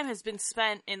our time has been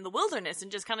spent in the wilderness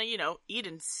and just kind of,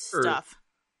 eating stuff.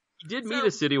 We did meet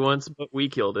a city once, but we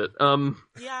killed it.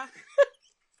 Yeah.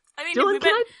 I mean,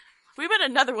 Dylan, we met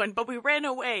another one, but we ran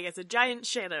away as a giant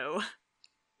shadow.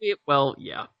 Well,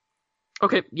 yeah.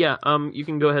 Okay, yeah, you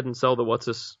can go ahead and sell the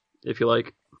what's-this if you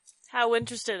like. How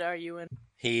interested are you in?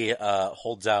 He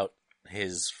holds out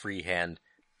his free hand.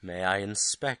 May I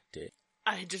inspect it?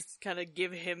 I just kind of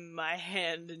give him my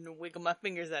hand and wiggle my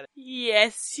fingers at it.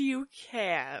 Yes, you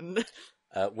can.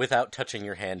 Without touching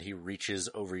your hand, he reaches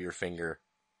over your finger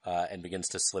and begins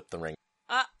to slip the ring.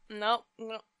 No.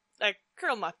 I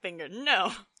curl my finger.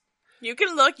 No. You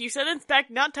can look. You said inspect,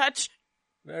 not touch.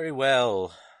 Very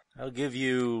well. I'll give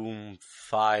you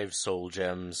 5 soul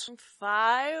gems.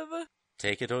 5?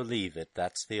 Take it or leave it.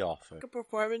 That's the offer. A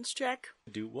performance check.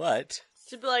 Do what?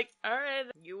 To be like, alright,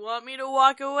 you want me to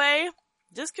walk away?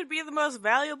 This could be the most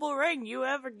valuable ring you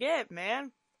ever get,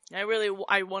 man. I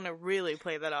want to really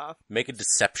play that off. Make a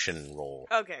deception roll.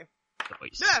 Okay.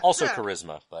 Nice. Also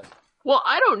charisma, but... Well,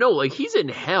 I don't know, like, he's in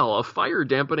hell. A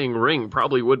fire-dampening ring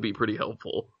probably would be pretty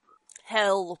helpful.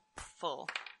 Helpful.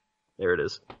 There it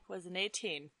is. Was an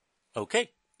 18. Okay.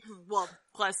 Well,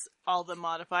 plus all the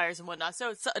modifiers and whatnot,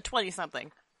 so it's a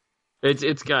 20-something.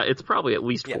 It's probably at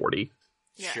least 40.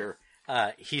 Yeah. Sure.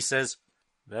 He says,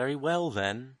 very well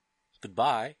then.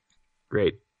 Goodbye.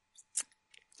 Great.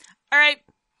 Alright.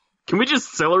 Can we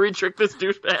just celery trick this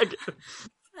douchebag?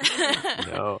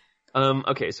 No.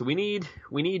 Okay, so we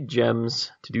need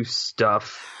gems to do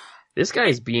stuff. This guy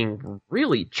is being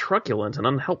really truculent and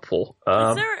unhelpful.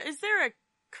 Is there a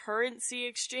currency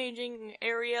exchanging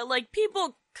area? Like,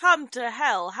 people come to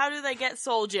hell. How do they get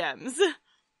soul gems?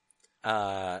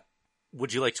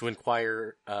 Would you like to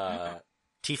inquire,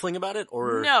 Tiefling about it,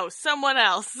 or? No, someone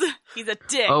else. He's a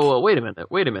dick. Oh, wait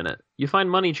a minute. You find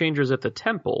money changers at the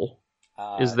temple.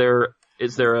 Is there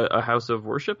a house of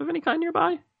worship of any kind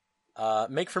nearby?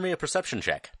 Make for me a perception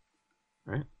check.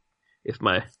 All right. If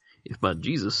my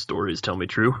Jesus stories tell me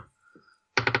true.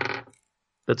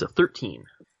 That's a 13.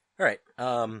 All right.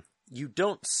 You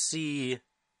don't see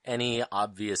any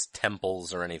obvious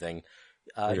temples or anything.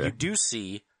 Okay. You do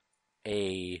see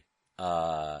a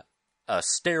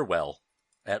stairwell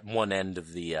at one end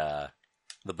of the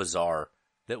bazaar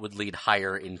that would lead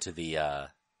higher into the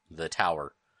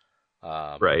tower.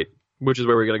 Right. Which is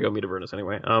where we're gonna go meet Avernus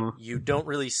anyway. You don't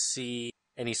really see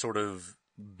any sort of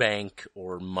bank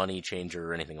or money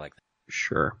changer or anything like that.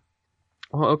 Sure.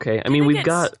 Well, okay. I mean, we've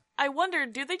got... I wonder,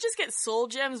 do they just get soul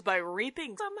gems by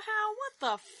reaping somehow? What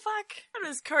the fuck? How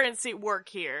does currency work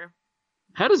here?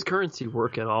 How does currency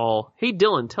work at all? Hey,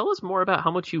 Dylan, tell us more about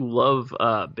how much you love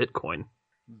Bitcoin.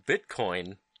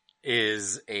 Bitcoin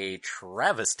is a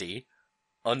travesty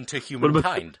unto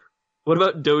humankind. What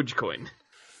about Dogecoin?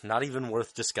 Not even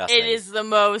worth discussing. It is the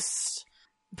most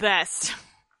best.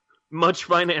 Much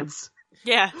finance.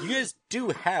 Yeah. You guys do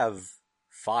have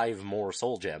 5 more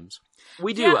soul gems.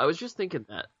 We do. Yeah. I was just thinking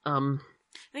that. The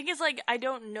thing is, like, I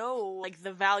don't know, like,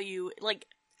 the value, like,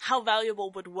 how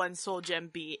valuable would one soul gem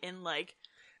be in, like,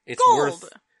 gold?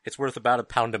 It's worth about a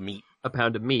pound of meat. A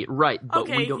pound of meat, right? But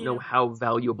Okay, we don't know how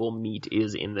valuable meat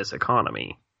is in this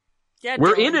economy. Yeah,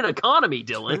 We're Dylan. in an economy,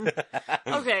 Dylan.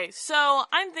 Okay, so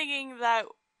I'm thinking that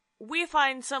we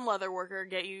find some leather worker,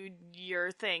 get you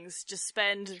your things, just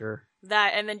spend Sure.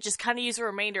 that, and then just kind of use the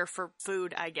remainder for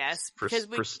food, I guess. For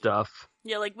Because stuff.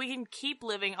 yeah, like, we can keep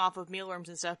living off of mealworms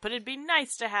and stuff, but it'd be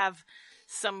nice to have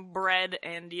some bread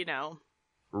and,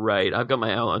 Right. I've got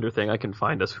my Out Under thing. I can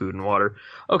find us food and water.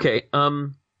 Okay.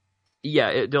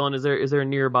 Yeah, Dylan, is there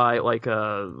nearby like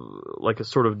a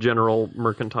sort of general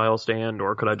mercantile stand,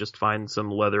 or could I just find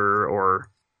some leather or?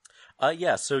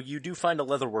 Yeah. So you do find a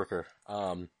leather worker.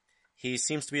 He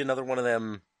seems to be another one of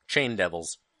them chain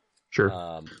devils. Sure.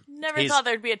 Never thought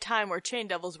there'd be a time where chain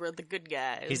devils were the good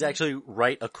guys. He's actually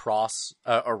right across,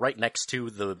 or right next to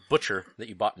the butcher that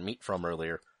you bought meat from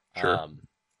earlier. Sure.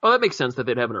 Oh, that makes sense that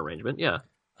they'd have an arrangement. Yeah.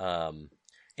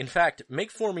 In fact,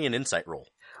 make for me an insight roll.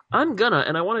 I'm gonna,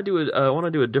 and I want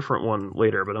to do a different one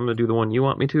later, but I'm gonna do the one you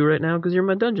want me to right now because you're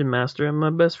my dungeon master and my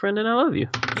best friend, and I love you.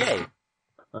 Yay!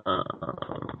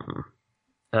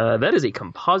 That is a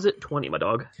composite 20, my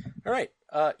dog. All right.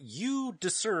 You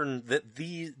discern that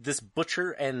this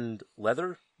butcher and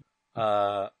leather,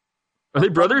 Are they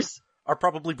brothers? are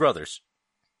probably brothers.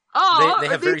 Oh, They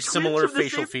are have very twins similar of the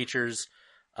facial same- features.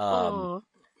 Oh.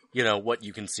 You know, what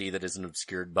you can see that isn't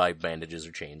obscured by bandages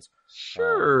or chains.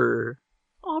 Sure.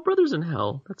 Oh, Brothers in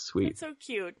Hell. That's sweet. It's so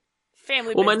cute.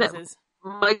 Family Well, businesses.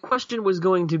 My question was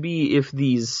going to be if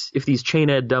these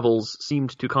chain-ed devils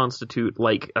seemed to constitute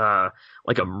like a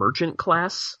merchant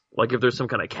class, like if there's some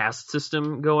kind of caste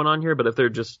system going on here, but if they're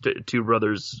just two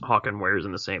brothers hawking wares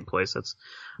in the same place, that's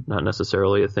not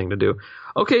necessarily a thing to do.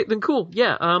 Okay, then cool.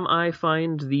 Yeah, I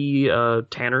find the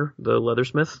tanner, the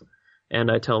leathersmith, and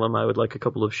I tell him I would like a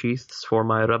couple of sheaths for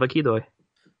my Ravakidoi.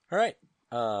 All right.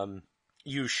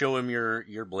 You show him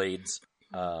your blades.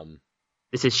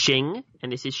 This is Shing,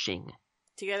 and this is Shing.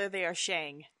 Together they are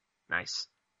Shang. Nice.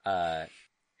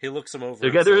 He looks him over.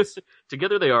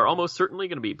 Together they are almost certainly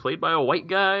going to be played by a white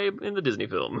guy in the Disney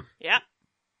film. Yeah.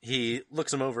 He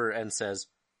looks him over and says,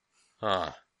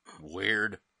 "Huh,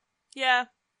 weird. Yeah,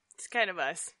 it's kind of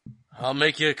us. I'll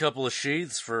make you a couple of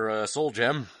sheaths for Soul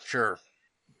Gem. Sure."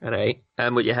 All right.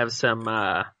 Would you have some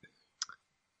a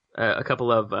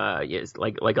couple of yes,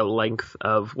 like a length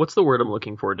of what's the word I'm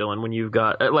looking for, Dylan? When you've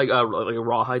got like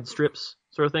rawhide strips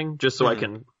sort of thing, just so I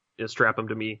can strap them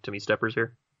to me steppers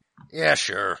here. Yeah,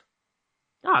 sure.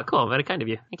 Ah, cool. Very kind of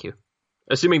you. Thank you.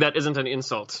 Assuming that isn't an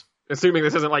insult. Assuming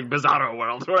this isn't like Bizarro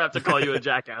World, where I have to call you a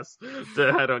jackass.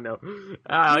 I don't know.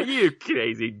 Ah, you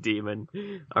crazy demon.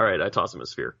 All right, I toss him a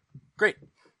sphere. Great.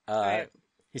 Right.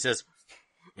 He says,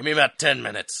 "Give me about 10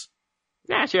 minutes."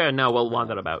 Yeah, sure. No, we'll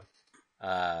wander about.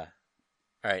 All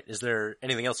right. Is there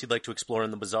anything else you'd like to explore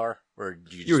in the bazaar, or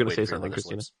do you just You were gonna wait say for your something, leather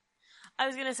Christina. slips? I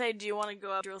was gonna say, do you want to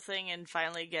go up drill thing and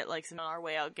finally get like some on our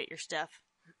way out, get your stuff?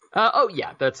 Oh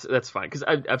yeah, that's fine because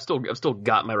I've still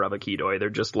got my Ravakidoi. They're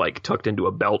just like tucked into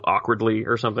a belt awkwardly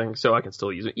or something, so I can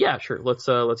still use it. Yeah, sure. Let's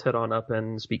head on up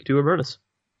and speak to Avernus.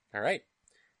 All right.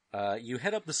 You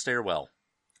head up the stairwell,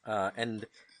 and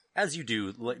as you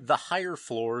do, the higher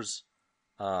floors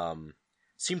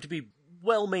seem to be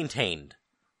well maintained.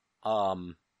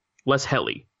 Less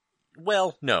helly.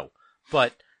 Well, no,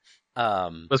 but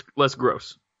less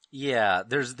gross. yeah,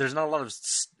 there's not a lot of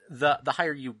the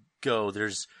higher you go,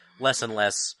 there's less and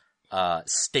less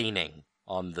staining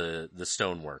on the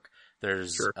stonework.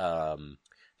 There's Sure.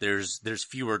 there's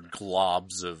fewer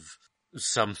globs of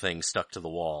something stuck to the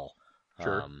wall.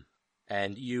 Sure.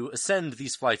 And you ascend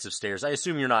these flights of stairs. I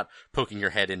assume you're not poking your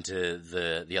head into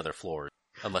the other floors,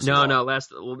 unless you are.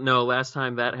 Last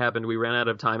time that happened, we ran out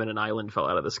of time and an island fell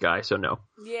out of the sky. So no.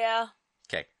 Yeah.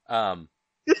 Okay.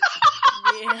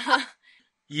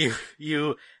 Yeah.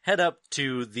 You head up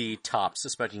to the top,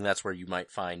 suspecting that's where you might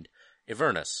find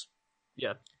Avernus.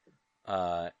 Yeah.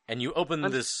 And you open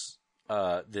this.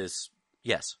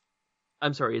 Yes,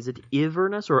 I'm sorry. Is it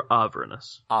Ivernus or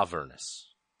Avernus? Avernus.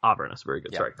 Avernus. Very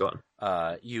good. Yeah. Sorry. Go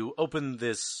on. You open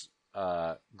this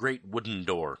great wooden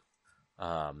door,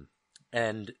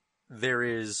 and there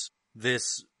is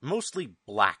this mostly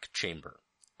black chamber,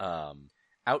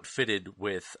 outfitted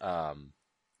with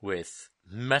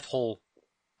metal,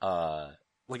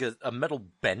 like a metal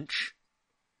bench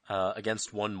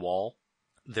against one wall.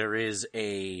 There is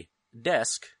a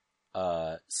desk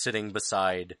sitting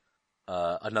beside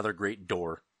another great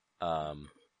door, and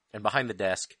behind the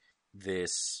desk,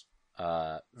 this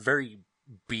very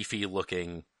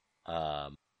beefy-looking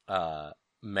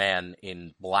man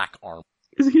in black armor.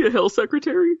 Is he a Hell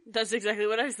Secretary? That's exactly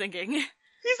what I was thinking. He's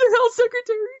a Hell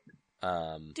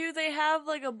Secretary. Do they have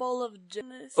like a bowl of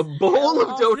donuts? A bowl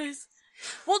of donuts?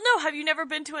 Well, no. Have you never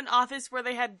been to an office where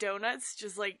they had donuts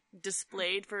just like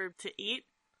displayed to eat?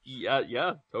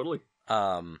 Yeah, totally.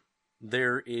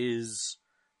 There is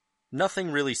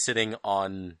nothing really sitting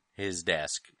on his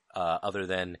desk, other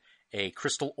than a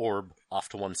crystal orb off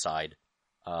to one side,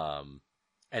 and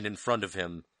in front of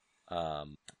him,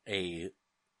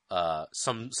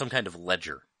 some kind of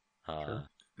ledger, Sure.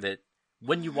 that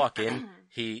when you walk in,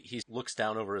 he looks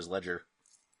down over his ledger,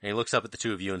 and he looks up at the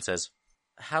two of you and says,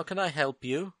 "How can I help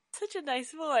you?" Such a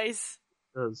nice voice.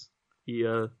 Does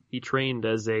he trained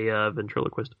as a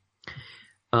ventriloquist?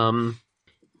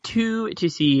 To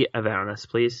see Avernus,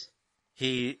 please.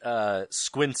 He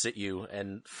squints at you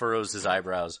and furrows his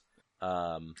eyebrows,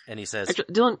 and he says,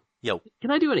 Actually, Dylan, "Yo, can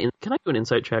I do an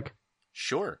insight check?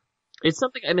 sure." It's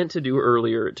something I meant to do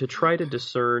earlier to try to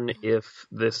discern if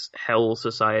this Hell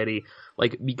Society,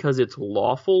 like, because it's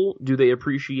lawful, do they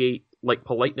appreciate, like,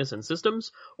 politeness and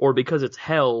systems? Or because it's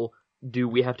Hell, do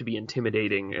we have to be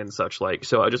intimidating and such like?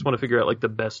 So I just want to figure out, like, the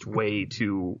best way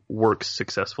to work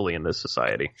successfully in this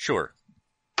society. Sure.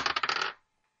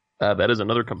 That is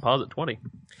another composite 20.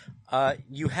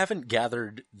 You haven't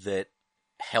gathered that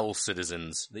Hell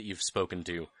citizens that you've spoken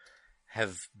to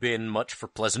have been much for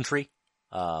pleasantry.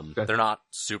 Okay. They're not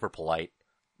super polite,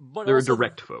 but They're also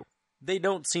direct folk. they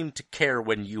don't seem to care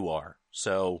when you are.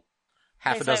 So,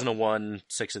 half Okay, a dozen of one,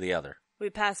 6 of the other. We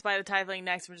pass by the tiefling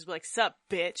next, we're just like, sup,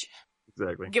 bitch.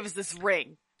 Exactly. Give us this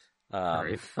ring. All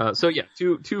right. So yeah,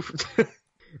 two.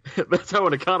 That's how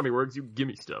an economy works. You give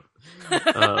me stuff.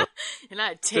 And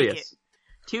I take it.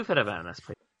 2 for Avernus,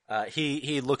 please.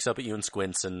 He looks up at you and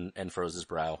squints and froze his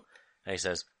brow. And he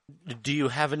says, "Do you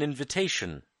have an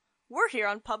invitation?" We're here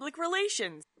on public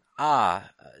relations.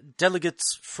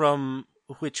 Delegates from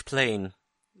which plane?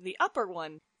 The upper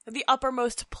one. The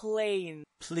uppermost plane.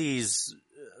 Please,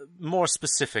 more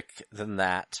specific than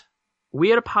that.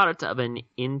 We are part of an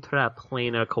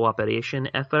intraplanar cooperation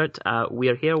effort. We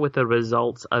are here with the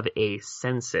results of a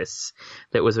census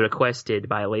that was requested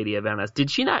by Lady Avernus.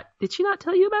 Did she not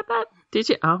tell you about that? Did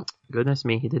she? Oh, goodness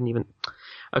me, he didn't even.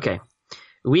 Okay.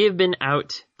 We have been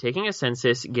out taking a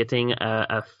census, getting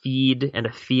a feed and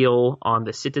a feel on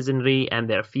the citizenry and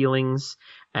their feelings,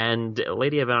 and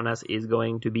Lady Avernus is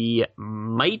going to be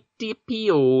mighty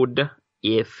PO'd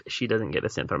if she doesn't get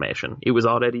this information. It was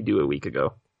already due a week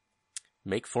ago.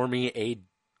 Make for me a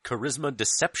charisma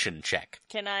deception check.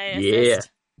 Can I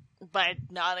assist by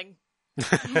nodding?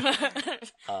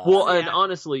 And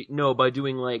honestly, no, by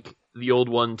doing like the old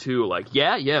one too, like,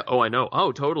 yeah, oh, I know,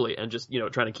 oh, totally, and just,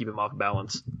 trying to keep him off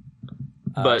balance.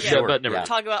 But never. We're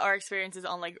talking about our experiences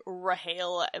on like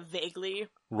Rahale vaguely.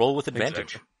 Roll with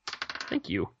advantage. Exactly. Thank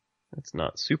you. That's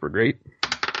not super great.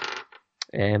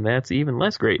 And that's even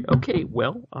less great. Okay,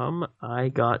 well, I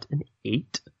got an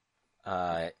 8.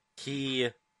 He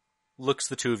looks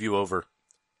the two of you over,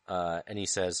 and he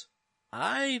says,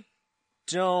 "I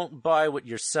don't buy what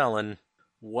you're selling.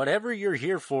 Whatever you're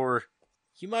here for,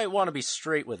 you might want to be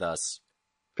straight with us."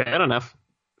 Fair enough.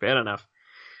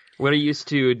 We're used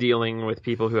to dealing with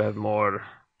people who have more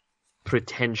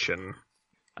pretension.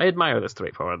 I admire the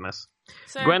straightforwardness.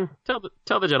 Sir, Gwen, tell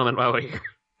the gentleman why we're here.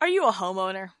 are you a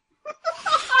homeowner?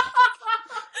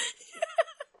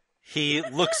 He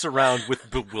looks around with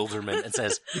bewilderment and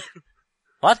says,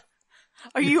 "What?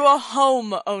 Are you a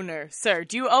homeowner, sir?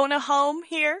 Do you own a home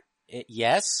here?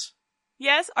 Yes?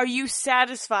 Yes? Are you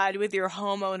satisfied with your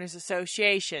homeowners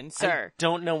association, sir?" I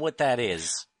don't know what that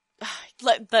is.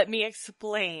 Let me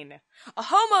explain. A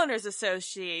homeowners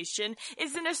association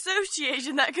is an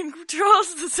association that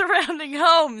controls the surrounding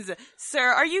homes. Sir,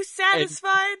 are you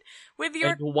satisfied with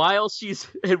your... And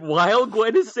while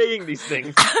Gwen is saying these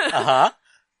things,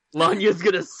 Lanya's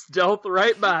gonna stealth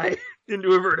right by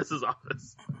into Avernus's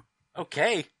office.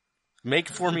 Okay. Make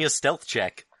for me a stealth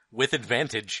check with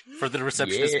advantage for the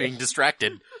receptionist being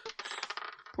distracted.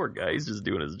 Poor guy, he's just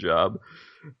doing his job.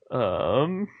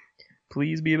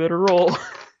 Please be a better roll.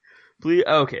 Please.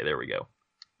 Okay, there we go.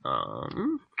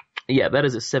 Yeah, that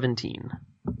is a 17.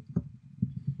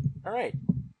 All right.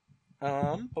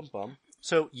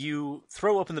 So you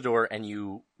throw open the door and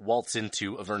you waltz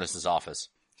into Avernus's office.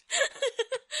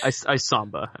 I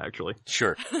samba, actually.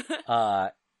 Sure.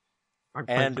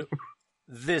 And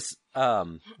this,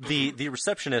 the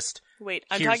receptionist. Wait,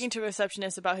 I'm talking to a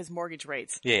receptionist about his mortgage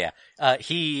rates. Yeah.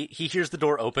 He hears the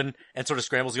door open and sort of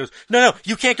scrambles and goes, No,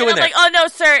 you can't go in there. I'm like, oh no,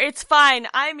 sir, it's fine.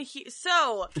 I'm here.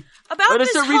 So, about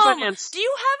this home, refinance. Do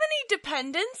you have any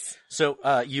dependents?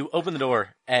 So, you open the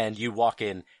door and you walk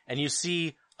in and you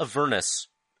see Avernus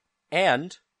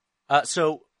and,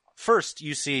 first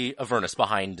you see Avernus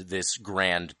behind this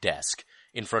grand desk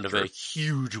in front of a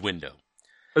huge window.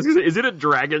 I was gonna say, is it a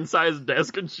dragon-sized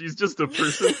desk and she's just a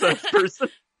person-sized person?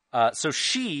 So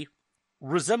she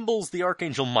resembles the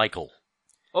Archangel Michael.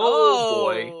 Oh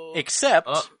boy.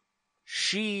 Except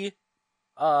she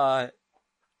her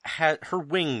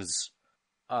wings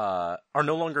are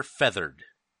no longer feathered.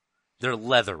 They're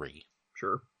leathery.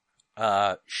 Sure.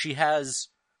 She has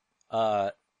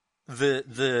the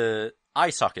eye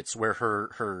sockets where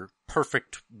her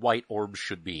perfect white orbs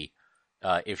should be,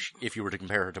 if you were to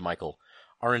compare her to Michael,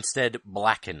 are instead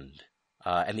blackened.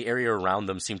 And the area around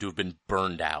them seem to have been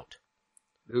burned out.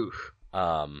 Oof.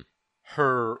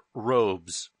 Her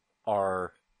robes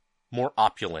are more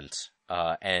opulent,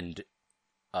 and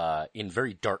in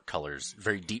very dark colors,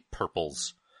 very deep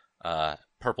purples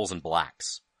and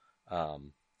blacks.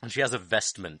 And she has a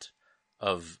vestment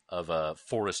of a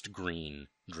forest green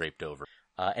draped over.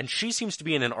 And she seems to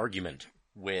be in an argument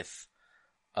with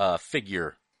a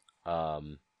figure,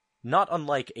 not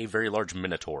unlike a very large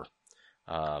minotaur.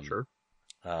 Sure.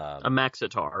 A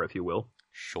maxitar, if you will.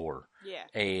 Sure. Yeah.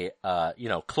 A,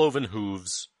 cloven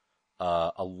hooves,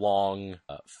 a long,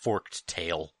 forked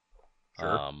tail.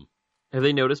 Sure. Have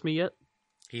they noticed me yet?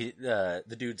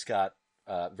 The dude's got,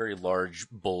 very large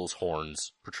bull's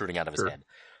horns protruding out of his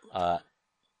head.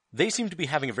 They seem to be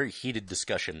having a very heated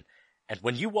discussion, and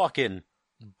when you walk in,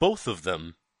 both of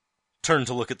them turn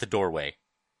to look at the doorway.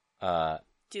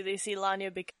 Do they see Lanya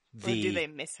or do they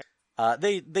miss her?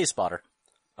 They spot her.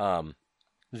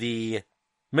 The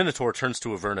Minotaur turns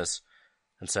to Avernus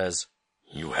and says,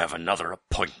 You have another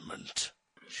appointment.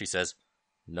 she says,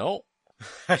 no.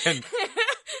 and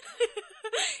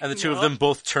the two of them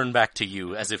both turn back to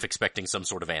you as if expecting some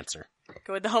sort of answer.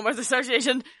 Go with the Homeowners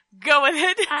Association. Go with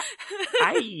it.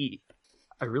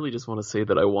 I really just want to say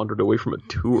that I wandered away from a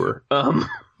tour.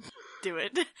 Do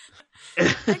it.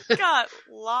 I got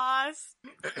lost.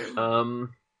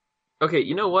 Okay,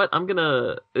 you know what? I'm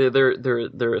gonna.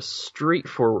 They're a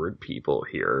straightforward people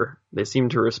here. They seem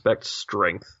to respect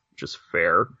strength, which is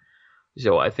fair.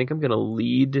 So I think I'm gonna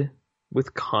lead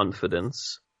with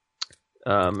confidence,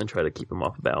 and try to keep them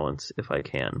off balance if I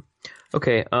can.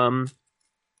 Okay.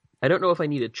 I don't know if I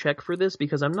need a check for this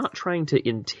because I'm not trying to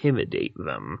intimidate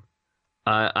them.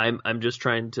 I'm just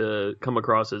trying to come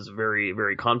across as very,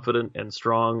 very confident and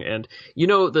strong. And you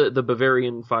know the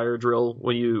Bavarian fire drill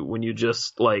when you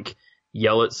just like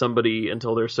yell at somebody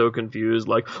until they're so confused,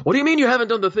 like, what do you mean you haven't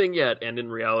done the thing yet? And in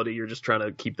reality, you're just trying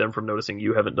to keep them from noticing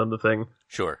you haven't done the thing.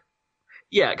 Sure.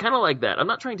 Yeah, kind of like that. I'm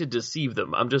not trying to deceive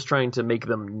them. I'm just trying to make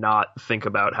them not think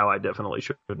about how I definitely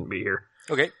shouldn't be here.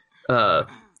 Okay. I'm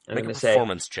Make a gonna say,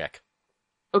 performance check.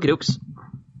 okie dokes.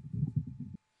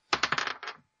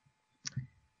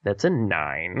 That's a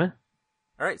 9.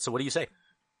 Alright, so what do you say?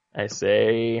 I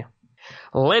say,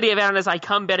 Lady Avernus, I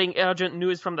come bearing urgent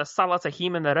news from the Sala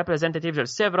Sahim and the representatives of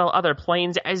several other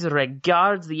planes as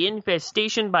regards the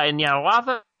infestation by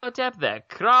Nyarlathotep, the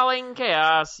crawling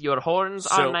chaos. Your horns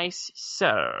are nice,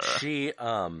 sir. She,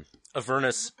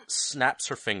 Avernus snaps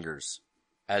her fingers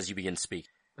as you begin to speak.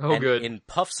 Oh, and good. in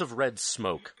puffs of red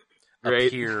smoke Great.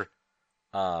 appear,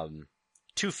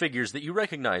 two figures that you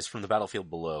recognize from the battlefield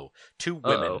below. Two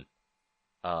women,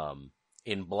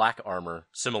 in black armor,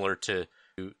 similar to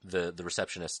the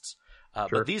receptionists. Sure.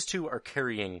 But these two are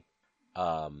carrying,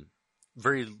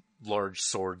 very large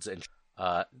swords, and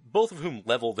both of whom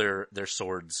level their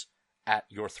swords at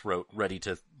your throat, ready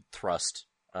to thrust,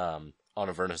 on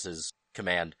Avernus's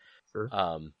command. Sure.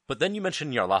 But then you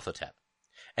mention Nyarlathotep,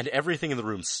 and everything in the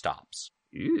room stops.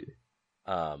 Ew.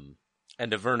 And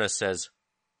Avernus says,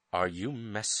 are you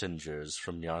messengers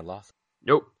from Nyarlathotep?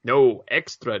 Nope. No.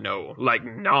 Extra no. Like,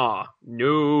 nah.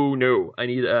 No. I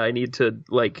need to,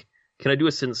 like, can I do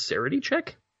a sincerity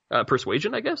check?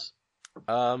 Persuasion, I guess?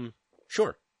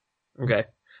 Sure. Okay.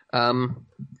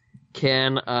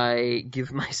 Can I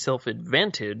give myself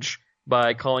advantage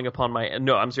by calling upon my...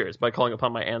 No, I'm serious. By calling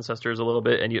upon my ancestors a little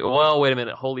bit and you... Well, wait a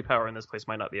minute. Holy power in this place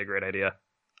might not be a great idea.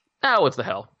 What the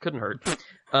hell? Couldn't hurt.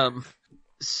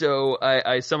 So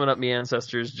I summon up my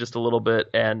ancestors just a little bit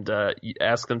and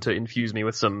ask them to infuse me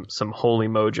with some holy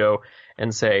mojo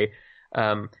and say,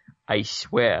 I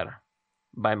swear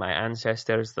by my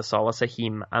ancestors, the Sala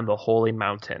Sahim and the Holy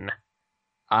Mountain,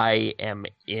 I am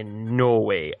in no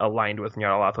way aligned with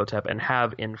Nyarlathotep and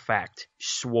have, in fact,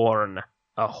 sworn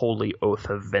a holy oath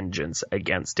of vengeance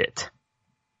against it.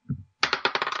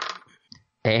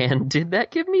 And did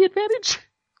that give me advantage?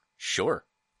 Sure.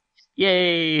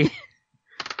 Yay!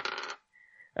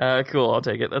 Cool, I'll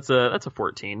take it. That's a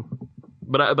 14.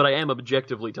 But I am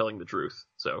objectively telling the truth,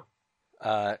 so.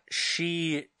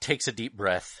 She takes a deep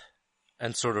breath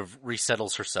and sort of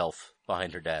resettles herself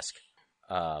behind her desk.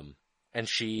 And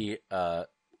she,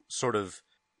 sort of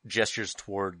gestures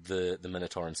toward the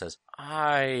Minotaur and says,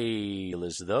 I feel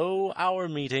as though our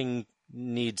meeting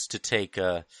needs to take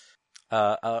a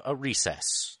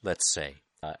recess, let's say.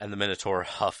 And the Minotaur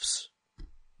huffs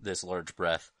this large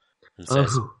breath and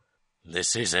says,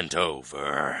 This isn't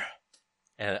over.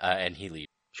 And he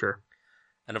leaves. Sure.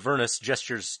 And Avernus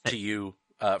gestures to you,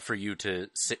 for you to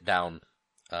sit down,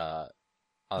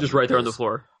 just right there on the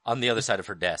floor. On the other side of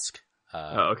her desk.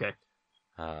 Okay.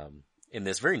 In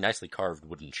this very nicely carved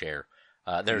wooden chair.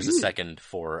 There's a second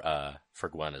for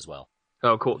Gwen as well.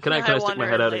 Oh, cool. Can I stick my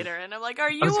head out? Later, and I'm like,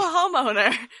 are you a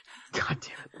homeowner? God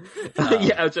damn it.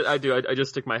 Yeah, I do. I just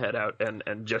stick my head out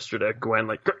and gesture to Gwen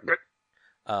like,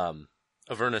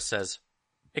 Avernus says,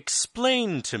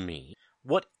 explain to me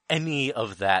what any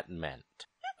of that meant.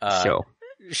 Sure.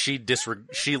 She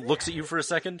looks at you for a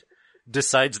second,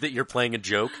 decides that you're playing a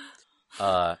joke,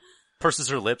 purses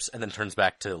her lips, and then turns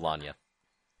back to Lanya.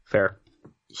 Fair.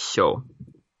 So,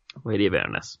 Lady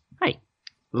Avernus. Hi.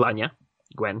 Lanya,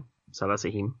 Gwen, Sala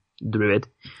Sahim, Druid.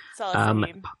 Sala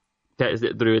Sahim. That is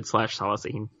the Druid / Sala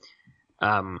Sahim.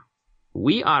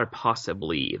 We are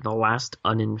possibly the last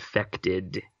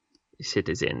uninfected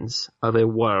citizens of a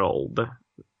world,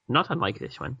 not unlike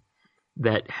this one,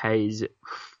 that has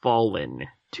fallen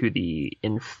to the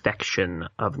infection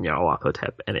of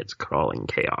Nyarlathotep and its crawling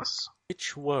chaos.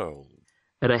 Which world?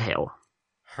 Rahel.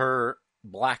 Her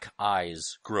black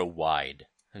eyes grow wide,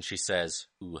 and she says,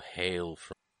 "Ooh, hail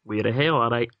from..." We Rahel, all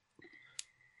right.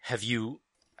 Have you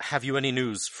any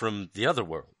news from the other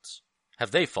worlds?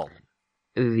 Have they fallen?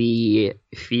 The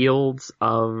fields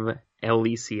of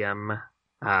Elysium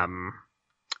have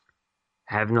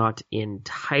not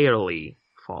entirely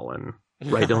fallen.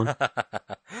 Right, Dylan?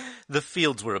 The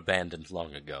fields were abandoned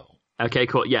long ago. Okay,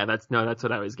 cool. Yeah, that's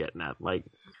what I was getting at. Like,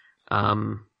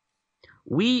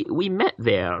 we met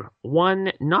there.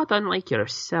 One not unlike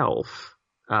yourself,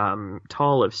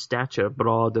 tall of stature,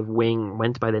 broad of wing,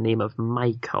 went by the name of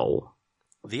Michael.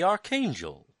 The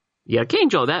Archangel. The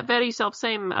Archangel, that very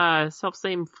self-same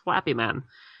flappy man.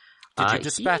 Did you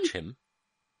dispatch him?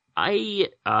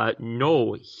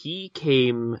 No, he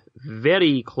came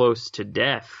very close to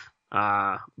death,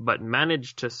 but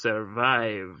managed to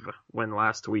survive when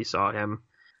last we saw him.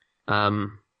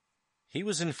 He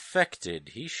was infected.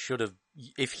 He should have,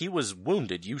 if he was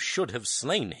wounded, you should have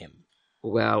slain him.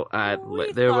 Well,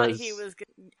 We there thought was... he was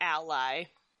an ally,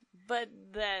 but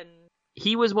then...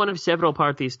 He was one of several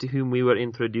parties to whom we were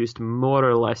introduced more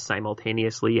or less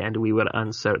simultaneously, and we were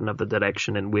uncertain of the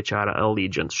direction in which our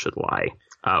allegiance should lie.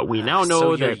 We now know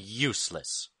so you're that...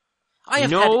 useless. I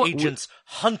have No, had agents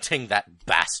hunting that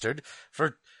bastard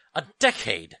for a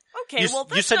decade. Okay, well,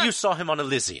 you that's said not, you saw him on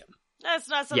Elysium. that's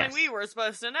not something Yes. we were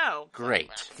supposed to know. Great.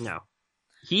 No.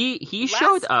 He Last-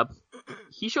 showed up.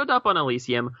 He showed up on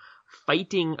Elysium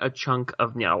fighting a chunk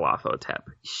of Nyarlathotep.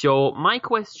 So my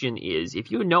question is,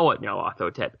 if you know what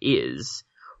Nyarlathotep is,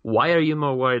 why are you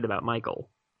more worried about Michael?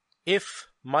 If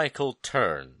Michael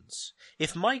turns,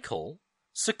 if Michael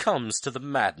succumbs to the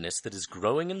madness that is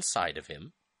growing inside of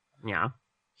him, Yeah.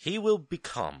 he will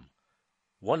become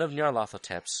one of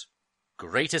Nyarlathotep's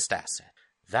greatest asset.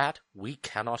 That we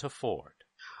cannot afford.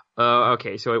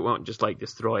 Okay, so it won't just,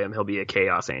 destroy him. He'll be a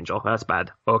Chaos Angel. That's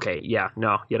bad. Okay, yeah,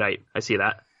 no, you're right. I see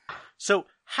that. So,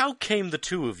 how came the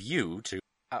two of you to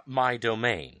my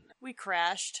domain? We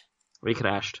crashed. We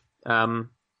crashed.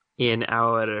 In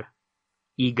our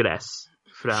egress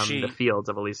from She- the fields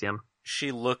of Elysium.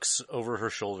 She looks over her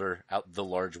shoulder out the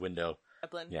large window.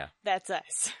 Zeppelin. Yeah. That's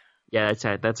us. Yeah,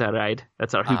 that's our ride.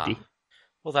 That's our hoopty.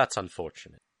 Well, that's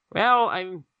unfortunate. Well,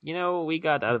 we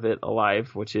got out of it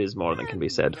alive, which is more than can be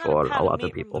said Got for pound a lot meat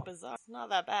of from the people. bazaar. It's not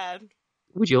that bad.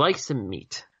 Would you like some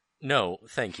meat? No,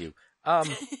 thank you.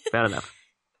 Fair enough.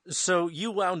 So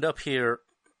you wound up here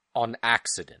on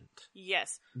accident.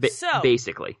 Yes.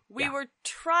 Basically. We yeah. were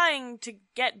trying to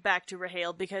get back to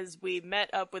Rahale because we met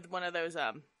up with one of those,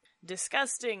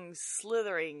 disgusting,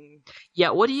 slithering...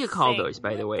 Yeah, what do you call thing. those,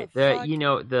 by the What way? the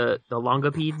fuck? The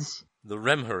longopedes? The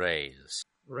Remharays.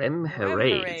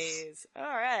 Remharays.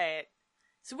 Alright.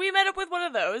 So we met up with one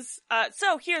of those.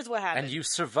 So here's what happened. And you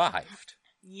survived.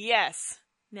 Yes.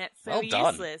 That's so Well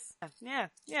done. useless.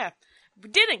 Yeah. We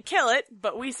didn't kill it,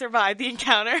 but we survived the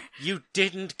encounter. You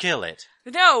didn't kill it.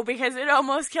 No, because it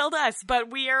almost killed us, but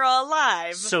we are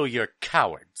alive. So you're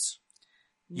cowards.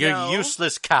 You're No.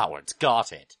 useless cowards.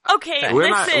 Got it. Okay, We're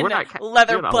listen, not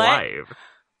leather we're not butt. alive.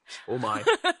 Oh my.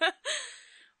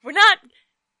 We're not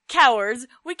cowards.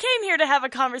 We came here to have a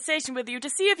conversation with you to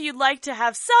see if you'd like to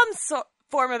have some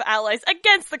form of allies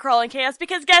against the crawling chaos,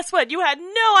 because guess what? You had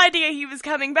no idea he was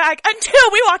coming back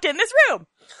until we walked in this room.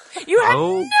 You had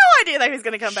Oh. no idea that he was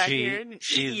going to come back here and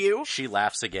eat you. She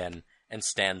laughs again and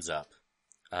stands up.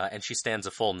 And she stands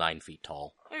a full 9 feet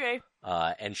tall. Okay.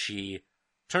 And she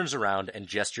turns around and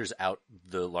gestures out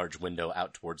the large window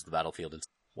out towards the battlefield. And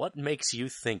what makes you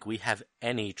think we have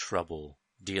any trouble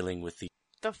dealing with the...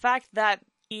 The fact that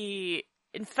he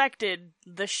infected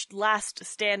the last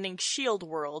standing shield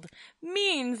world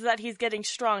means that he's getting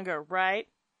stronger, right?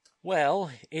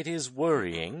 Well, it is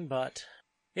worrying, but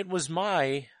it was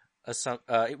my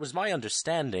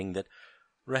understanding that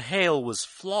Rahale was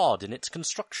flawed in its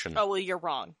construction. Oh, well, you're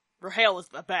wrong. Rahale was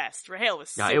the best. Rahale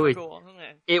was No, super it was- cool.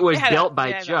 It was It had built a- by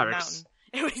it had a jerks. mountain.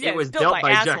 It It was built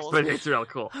by jerks, assholes. but it's real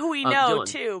cool. Who we know, Dylan.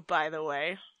 too, by the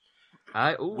way.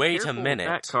 Wait a careful with minute.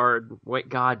 That card. Wait,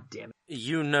 god damn it.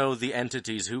 You know the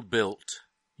entities who built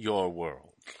your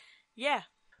world. Yeah.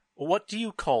 What do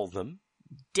you call them?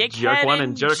 Dickhead Jerk 1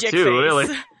 and Jerk 2, Jickface. really.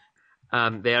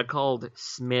 They are called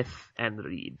Smith and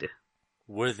Reed.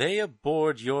 Were they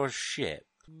aboard your ship?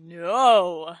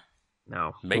 No.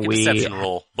 No. Make a deception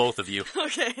roll, both of you.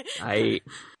 Okay.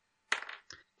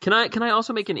 Can I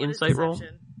also make an insight roll?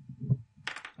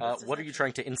 Deception. What are you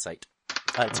trying to insight?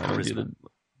 It's I'm gonna charisma.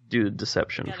 do the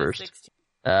deception Got a first. 16.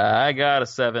 I got a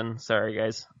 7. Sorry,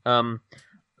 guys.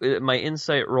 My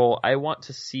insight roll, I want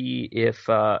to see if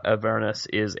Avernus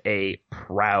is a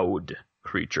proud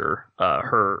creature.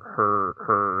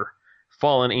 Her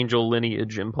fallen angel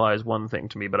lineage implies one thing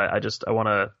to me, but I've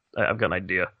got an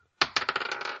idea.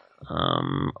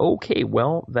 Okay,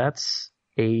 well, that's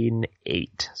an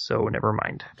 8, so never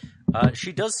mind.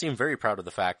 She does seem very proud of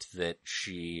the fact that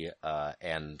she,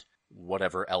 and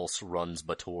whatever else runs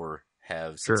Bator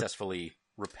have successfully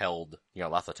repelled,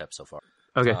 Lathotep so far.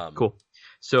 Okay, cool.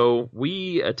 So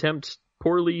we attempt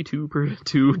poorly to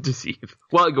deceive.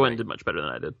 Well, Gwen did much better than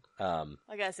I did.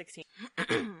 I got a 16.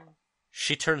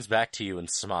 She turns back to you and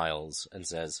smiles and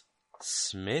says,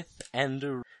 Smith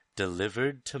and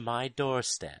delivered to my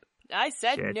doorstep. I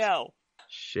said Shit. no.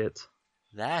 Shit.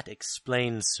 That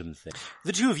explains some things.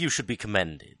 The two of you should be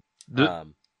commended.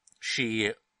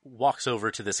 She walks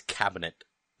over to this cabinet,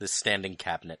 this standing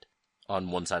cabinet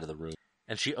on one side of the room,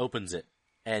 and she opens it.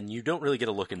 And you don't really get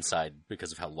a look inside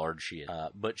because of how large she is.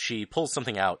 But she pulls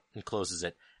something out and closes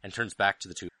it and turns back to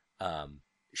the two.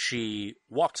 She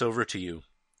walks over to you,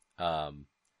 now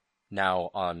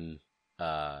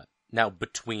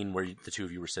between where the two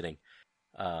of you were sitting.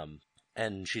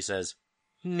 And she says,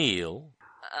 Kneel.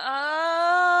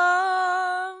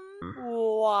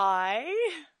 Why?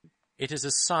 It is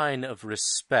a sign of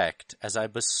respect as I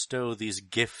bestow these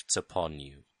gifts upon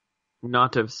you.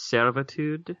 Not of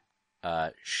servitude?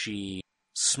 She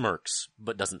smirks,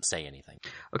 but doesn't say anything.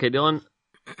 Okay, Dylan,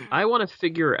 I want to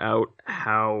figure out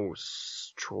how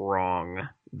strong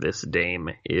this dame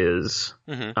is.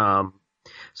 Mm-hmm.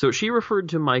 So she referred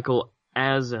to Michael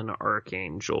as an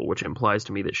archangel, which implies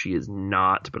to me that she is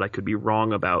not, but I could be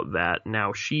wrong about that.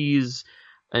 Now, she's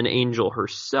an angel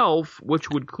herself, which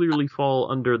would clearly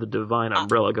fall under the divine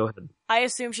umbrella. Go ahead. I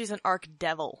assume she's an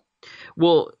archdevil.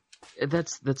 Well,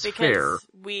 that's Because fair.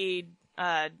 we,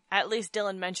 at least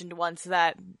Dylan mentioned once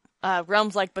that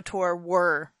realms like Bator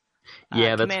were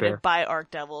Yeah, that's commanded fair. by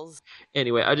archdevils.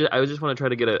 Anyway, I just want to try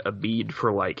to get a bead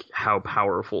for, like, how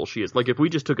powerful she is. Like, if we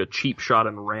just took a cheap shot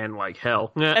and ran like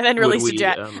hell... And then would released,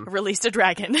 we, released a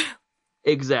dragon.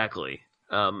 Exactly.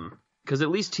 Because at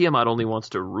least Tiamat only wants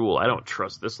to rule. I don't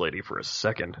trust this lady for a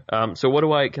second.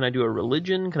 So can I do a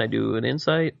religion? Can I do an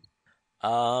insight?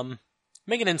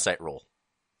 Make an insight roll.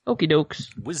 Okie dokes.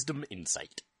 Wisdom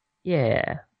insight.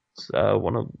 Yeah. It's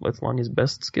one of Lethlania's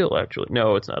best skill, actually.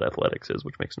 No, it's not athletics,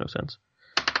 which makes no sense.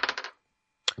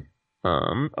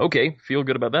 Okay, feel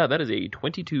good about that. That is a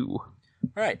 22.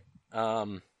 Alright.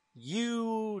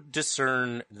 You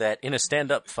discern that in a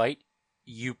stand-up fight,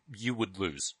 you would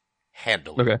lose.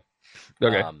 Handily.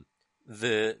 Okay.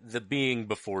 The being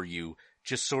before you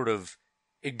just sort of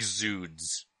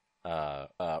exudes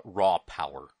raw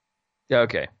power.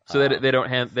 Okay. So they don't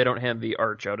hand the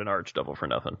arch out an archdevil for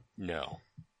nothing. No.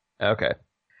 Okay.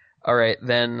 All right,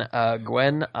 then,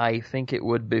 Gwen, I think it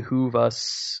would behoove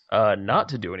us not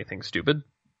to do anything stupid.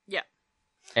 Yeah.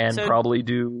 And So- probably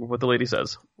do what the lady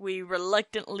says. We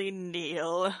reluctantly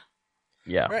kneel.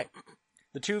 Yeah. Alright.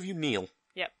 The two of you kneel.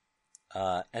 Yep.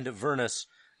 And Avernus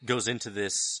goes into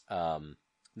this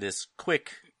this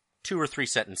quick 2 or 3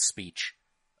 sentence speech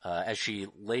as she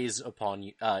lays upon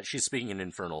you. She's speaking in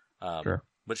Infernal, Sure.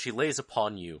 but she lays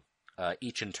upon you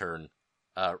each in turn,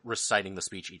 reciting the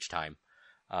speech each time.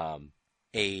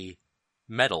 A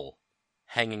medal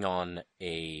hanging on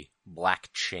a black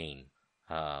chain,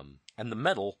 and the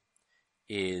medal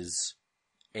is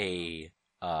a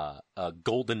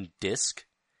golden disc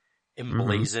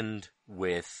emblazoned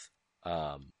with,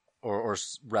 or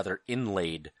rather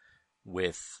inlaid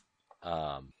with,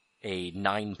 a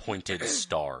 9-pointed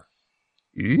star.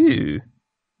 Ooh.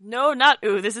 No, not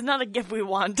ooh. This is not a gift we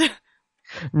want.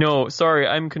 No, sorry,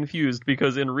 I'm confused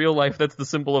because in real life that's the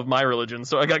symbol of my religion,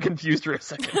 so I got confused for a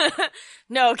second.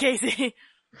 No, Casey.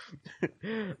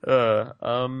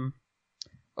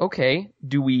 Okay.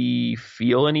 Do we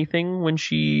feel anything when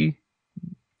she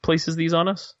places these on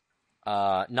us?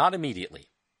 Not immediately.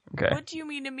 Okay. What do you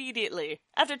mean immediately?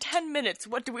 After 10 minutes,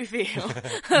 what do we feel?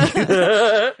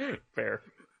 Fair.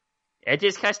 It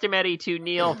is customary to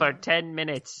kneel for 10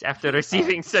 minutes after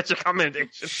receiving such a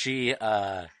commendation.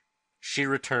 She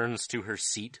returns to her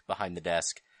seat behind the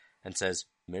desk and says,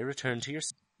 "You may return to your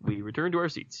seat." We return to our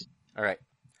seats. All right.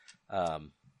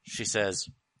 She says,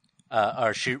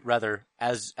 or she rather,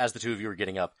 as the two of you are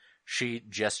getting up, she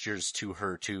gestures to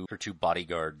her two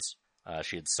bodyguards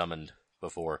she had summoned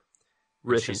before.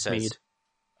 Riff She and says,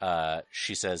 Smeed.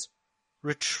 she says,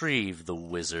 "Retrieve the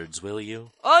wizards, will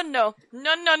you?" Oh, no.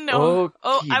 No.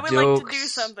 Oh, I would like to do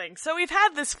Okey-dokes. something. So we've had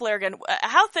this flare gun.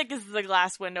 How thick is the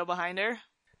glass window behind her?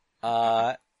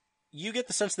 You get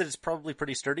the sense that it's probably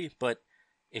pretty sturdy, but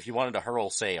if you wanted to hurl,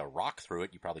 say, a rock through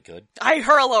it, you probably could. I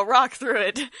hurl a rock through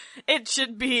it. It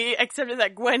should be accepted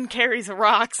that Gwen carries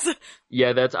rocks.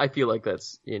 Yeah, I feel like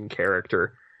that's in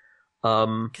character.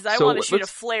 Because I want to shoot a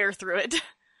flare through it.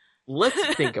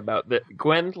 Let's think about that,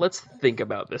 Gwen. Let's think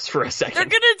about this for a They're second.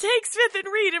 gonna take Smith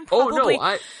and Reed and probably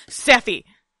Steffi.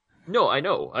 No, I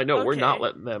know. Okay. We're not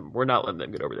letting them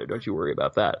get over there. Don't you worry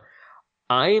about that.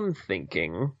 I'm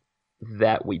thinking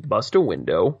that we bust a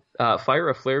window, fire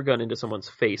a flare gun into someone's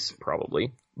face,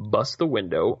 probably. Bust the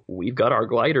window. We've got our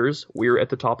gliders. We're at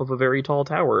the top of a very tall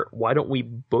tower. Why don't we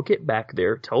book it back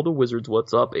there, tell the wizards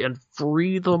what's up, and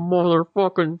free the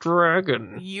motherfucking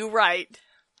dragon? You right.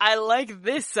 I like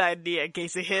this idea,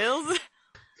 Casey Hills.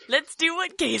 Let's do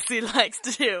what Casey likes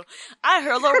to do. I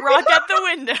hurl a rock at the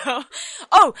window.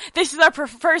 Oh, this is our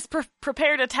first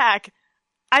prepared attack.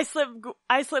 I slip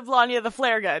Lanya the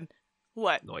flare gun.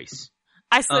 What? Nice.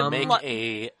 I slip Make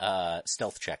a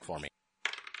stealth check for me.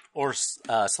 Or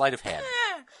sleight of hand.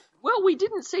 Well, we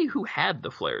didn't say who had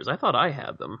the flares. I thought I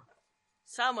had them.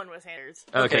 Someone with hands.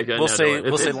 Okay, good. We'll say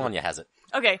Lanya has it.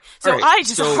 Okay, so Right, I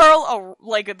just hurl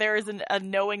there is a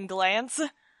knowing glance.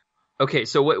 Okay,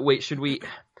 so wait, should we...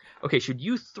 Okay, should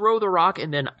you throw the rock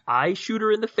and then I shoot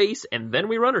her in the face and then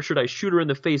we run, or should I shoot her in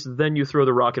the face, then you throw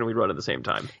the rock and we run at the same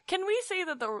time? Can we say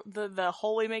that the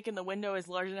hole we make in the window is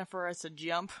large enough for us to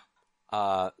jump?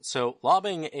 So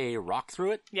lobbing a rock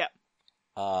through it, Yeah.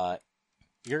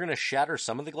 you're gonna shatter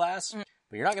some of the glass, but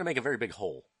you're not gonna make a very big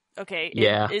hole. Okay.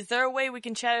 Yeah. Is there a way we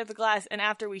can shatter the glass and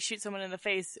after we shoot someone in the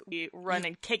face, we run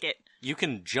and kick it? You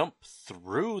can jump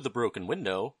through the broken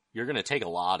window. You're gonna take a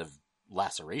lot of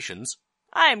lacerations.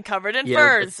 I am covered in Yeah,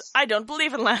 furs. that's- I don't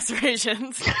believe in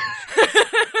lacerations.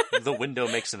 The window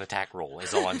makes an attack roll,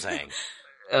 is all I'm saying.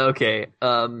 Okay,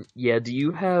 yeah, do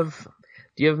you have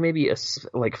maybe would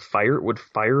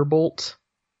firebolt?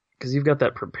 Because you've got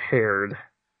that prepared.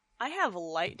 I have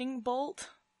lightning bolt.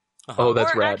 Oh,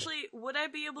 that's or rad. actually, would I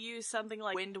be able to use something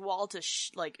like wind wall to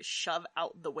shove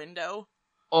out the window?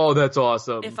 Oh, that's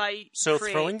awesome. If I So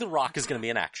create... throwing the rock is gonna be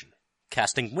an action.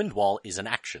 Casting wind wall is an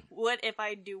action. What if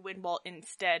I do wind wall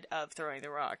instead of throwing the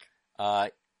rock?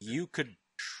 You could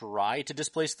try to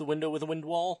displace the window with a wind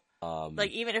wall.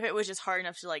 Even if it was just hard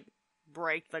enough to,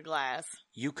 break the glass.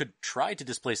 You could try to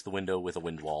displace the window with a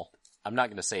wind wall. I'm not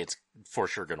gonna say it's for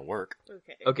sure gonna work.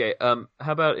 Okay. Okay, how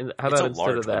about It's a instead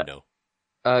large of that? window.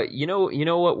 You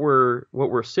know what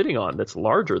we're sitting on that's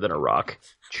larger than a rock?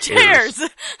 Chairs!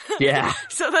 Yeah.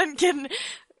 So then can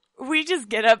we just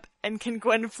get up and can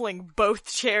Gwen fling both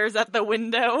chairs at the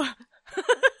window?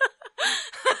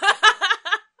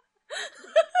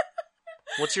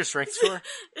 What's your strength score?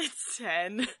 It's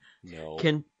 10. No.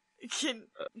 Can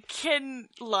Can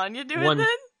Lanya do One- it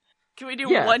then? Can we do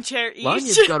Yeah. one chair each?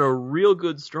 Lanya's got a real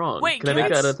good strong. Wait, can I make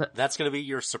can I- that That's gonna be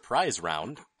your surprise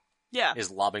round, Yeah.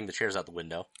 is lobbing the chairs out the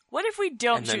window. What if we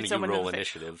don't And then shoot you someone in roll the face?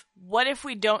 initiative. What if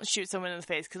we don't shoot someone in the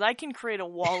face? Because I can create a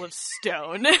wall of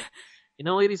stone. You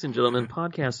know, ladies and gentlemen,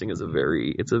 podcasting is a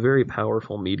very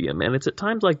powerful medium, and it's at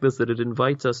times like this that it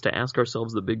invites us to ask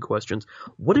ourselves the big questions.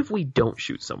 What if we don't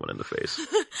shoot someone in the face?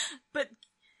 But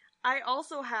I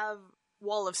also have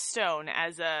wall of stone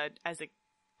as a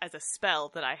spell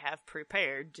that I have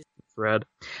prepared. Fred.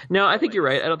 No, I think you're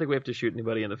right. I don't think we have to shoot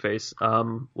anybody in the face.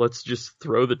 Let's just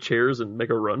throw the chairs and make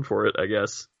a run for it, I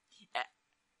guess.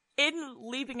 In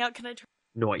leaping out, can I try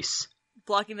Nice.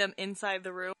 blocking them inside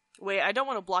the room? Wait, I don't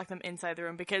want to block them inside the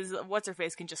room because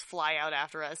what's-her-face can just fly out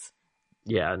after us.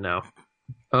 Yeah, no.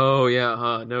 Oh, yeah,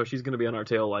 huh? No, she's gonna be on our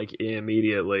tail,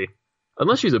 immediately.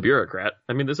 Unless she's a bureaucrat.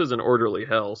 I mean, this is an orderly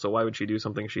hell, so why would she do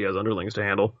something she has underlings to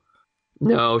handle?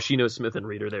 No, she knows Smith and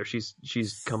Reed are there. She's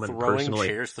coming Throwing personally.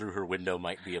 chairs through her window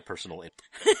might be a personal.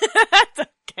 That's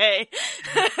okay.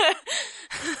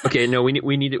 Okay, no, we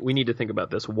need to think about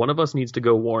this. One of us needs to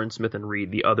go warn Smith and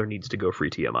Reed. The other needs to go free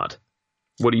Tiamat.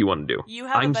 What do you want to do? You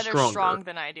have I'm a better stronger. strong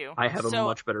than I do. I have So a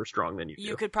much better strong than you do.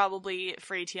 You could probably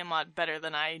free Tiamat better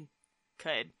than I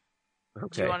could. Do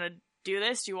Okay. you want to do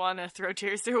this? Do you want to throw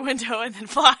tears through a window and then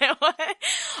fly away?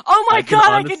 Oh my I can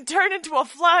god, I honest- can turn into a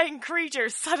flying creature,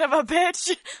 son of a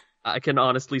bitch! I can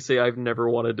honestly say I've never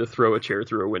wanted to throw a chair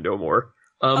through a window more.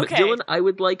 Okay. Dylan, I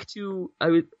would like to. I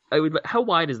would. How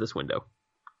wide is this window?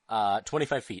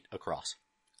 25 feet across.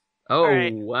 Oh,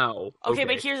 Alright. wow. Okay,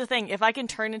 but here's the thing. If I can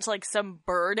turn into some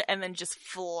bird and then just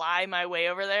fly my way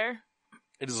over there,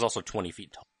 It is also 20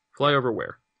 feet tall. Fly over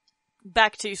where?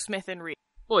 back to Smith and Reed.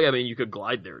 Well, yeah, I mean, you could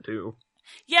glide there too.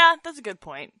 Yeah, that's a good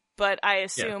point. But I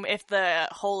assume if the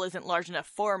hole isn't large enough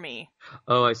for me,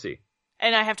 Oh, I see.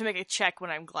 and I have to make a check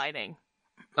when I'm gliding,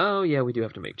 Oh, yeah, we do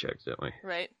have to make checks, don't we?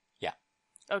 right? Yeah.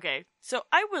 Okay, so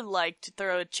I would like to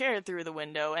throw a chair through the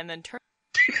window and then turn.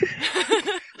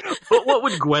 But what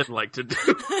would Gwen like to do?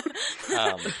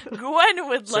 Um, Gwen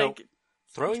would So- like.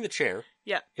 throwing the chair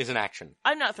Yeah. is an action.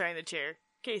 I'm not throwing the chair.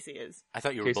 Casey is. I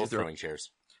thought you were Casey's both throwing- throwing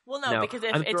chairs. Well, no, No, because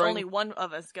if I'm it's throwing- only one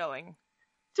of us going.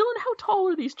 Dylan, how tall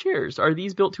are these chairs? Are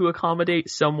these built to accommodate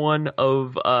someone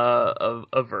of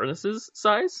Avernus's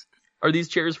size? Are these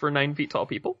chairs for 9 feet tall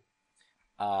people?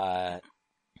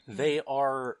 They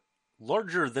are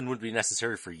larger than would be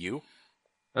necessary for you.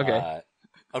 Okay,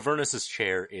 Avernus's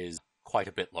chair is quite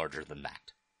a bit larger than that.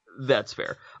 that's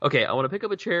fair. Okay, I want to pick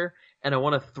up a chair and I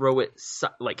want to throw it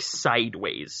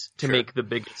sideways to Sure. make the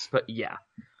biggest. But yeah,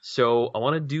 so I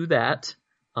want to do that.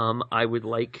 I would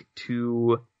like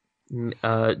to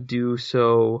do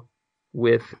so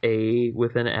with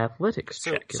an athletics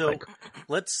So, check. if I so could.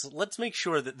 let's make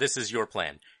sure that this is your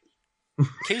plan.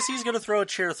 Casey's going to throw a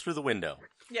chair through the window.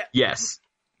 Yeah. Yes.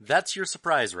 That's your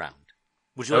surprise round.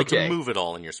 Would you like Okay. to move at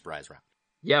all in your surprise round?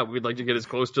 Yeah, we'd like to get as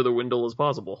close to the window as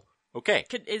possible. Okay.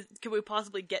 Could we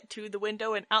possibly get to the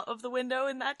window and out of the window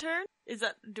in that turn?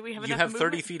 Do we have You enough have 30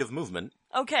 movement? feet of movement.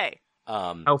 Okay.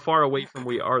 How far away from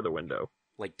we are the window?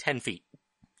 Like 10 feet.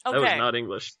 Okay. That was not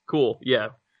English. Cool. Yeah.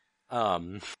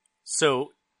 So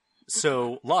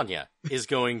Lanya is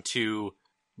going to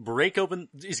break open,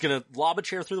 he's going to lob a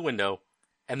chair through the window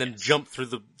and then jump through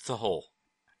the hole.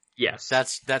 Yes.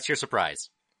 That's your surprise.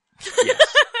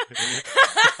 yes.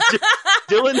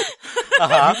 Dylan,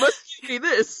 Uh-huh. you must give me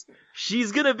this.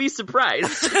 She's gonna be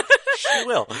surprised. She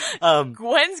will.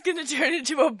 Gwen's gonna turn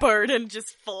into a bird and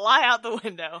just fly out the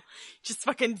window. Just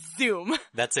fucking zoom.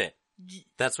 That's it.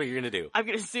 That's what you're going to do. I'm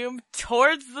gonna zoom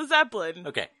towards the Zeppelin.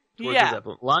 Okay. Towards Yeah. the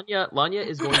Zeppelin. Lanya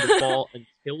is going to fall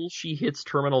until she hits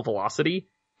terminal velocity,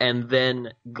 and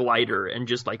then glider and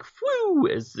just like whoo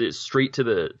as straight to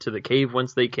the cave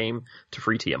whence they came to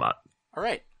free Tiamat. All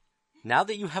right. Now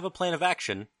that you have a plan of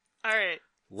action, Alright.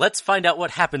 let's find out what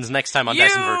happens next time on You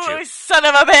Dice and Virtue. son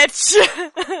of a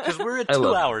bitch! Because we're at I 2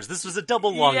 love it. hours. This was a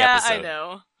double long yeah, episode. I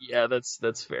know. Yeah, that's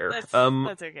fair. That's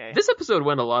okay. This episode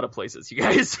went a lot of places, you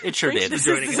guys. It sure did. This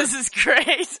is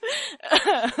great.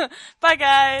 Bye,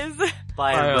 guys. Bye,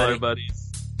 Bye, everybody. everybody.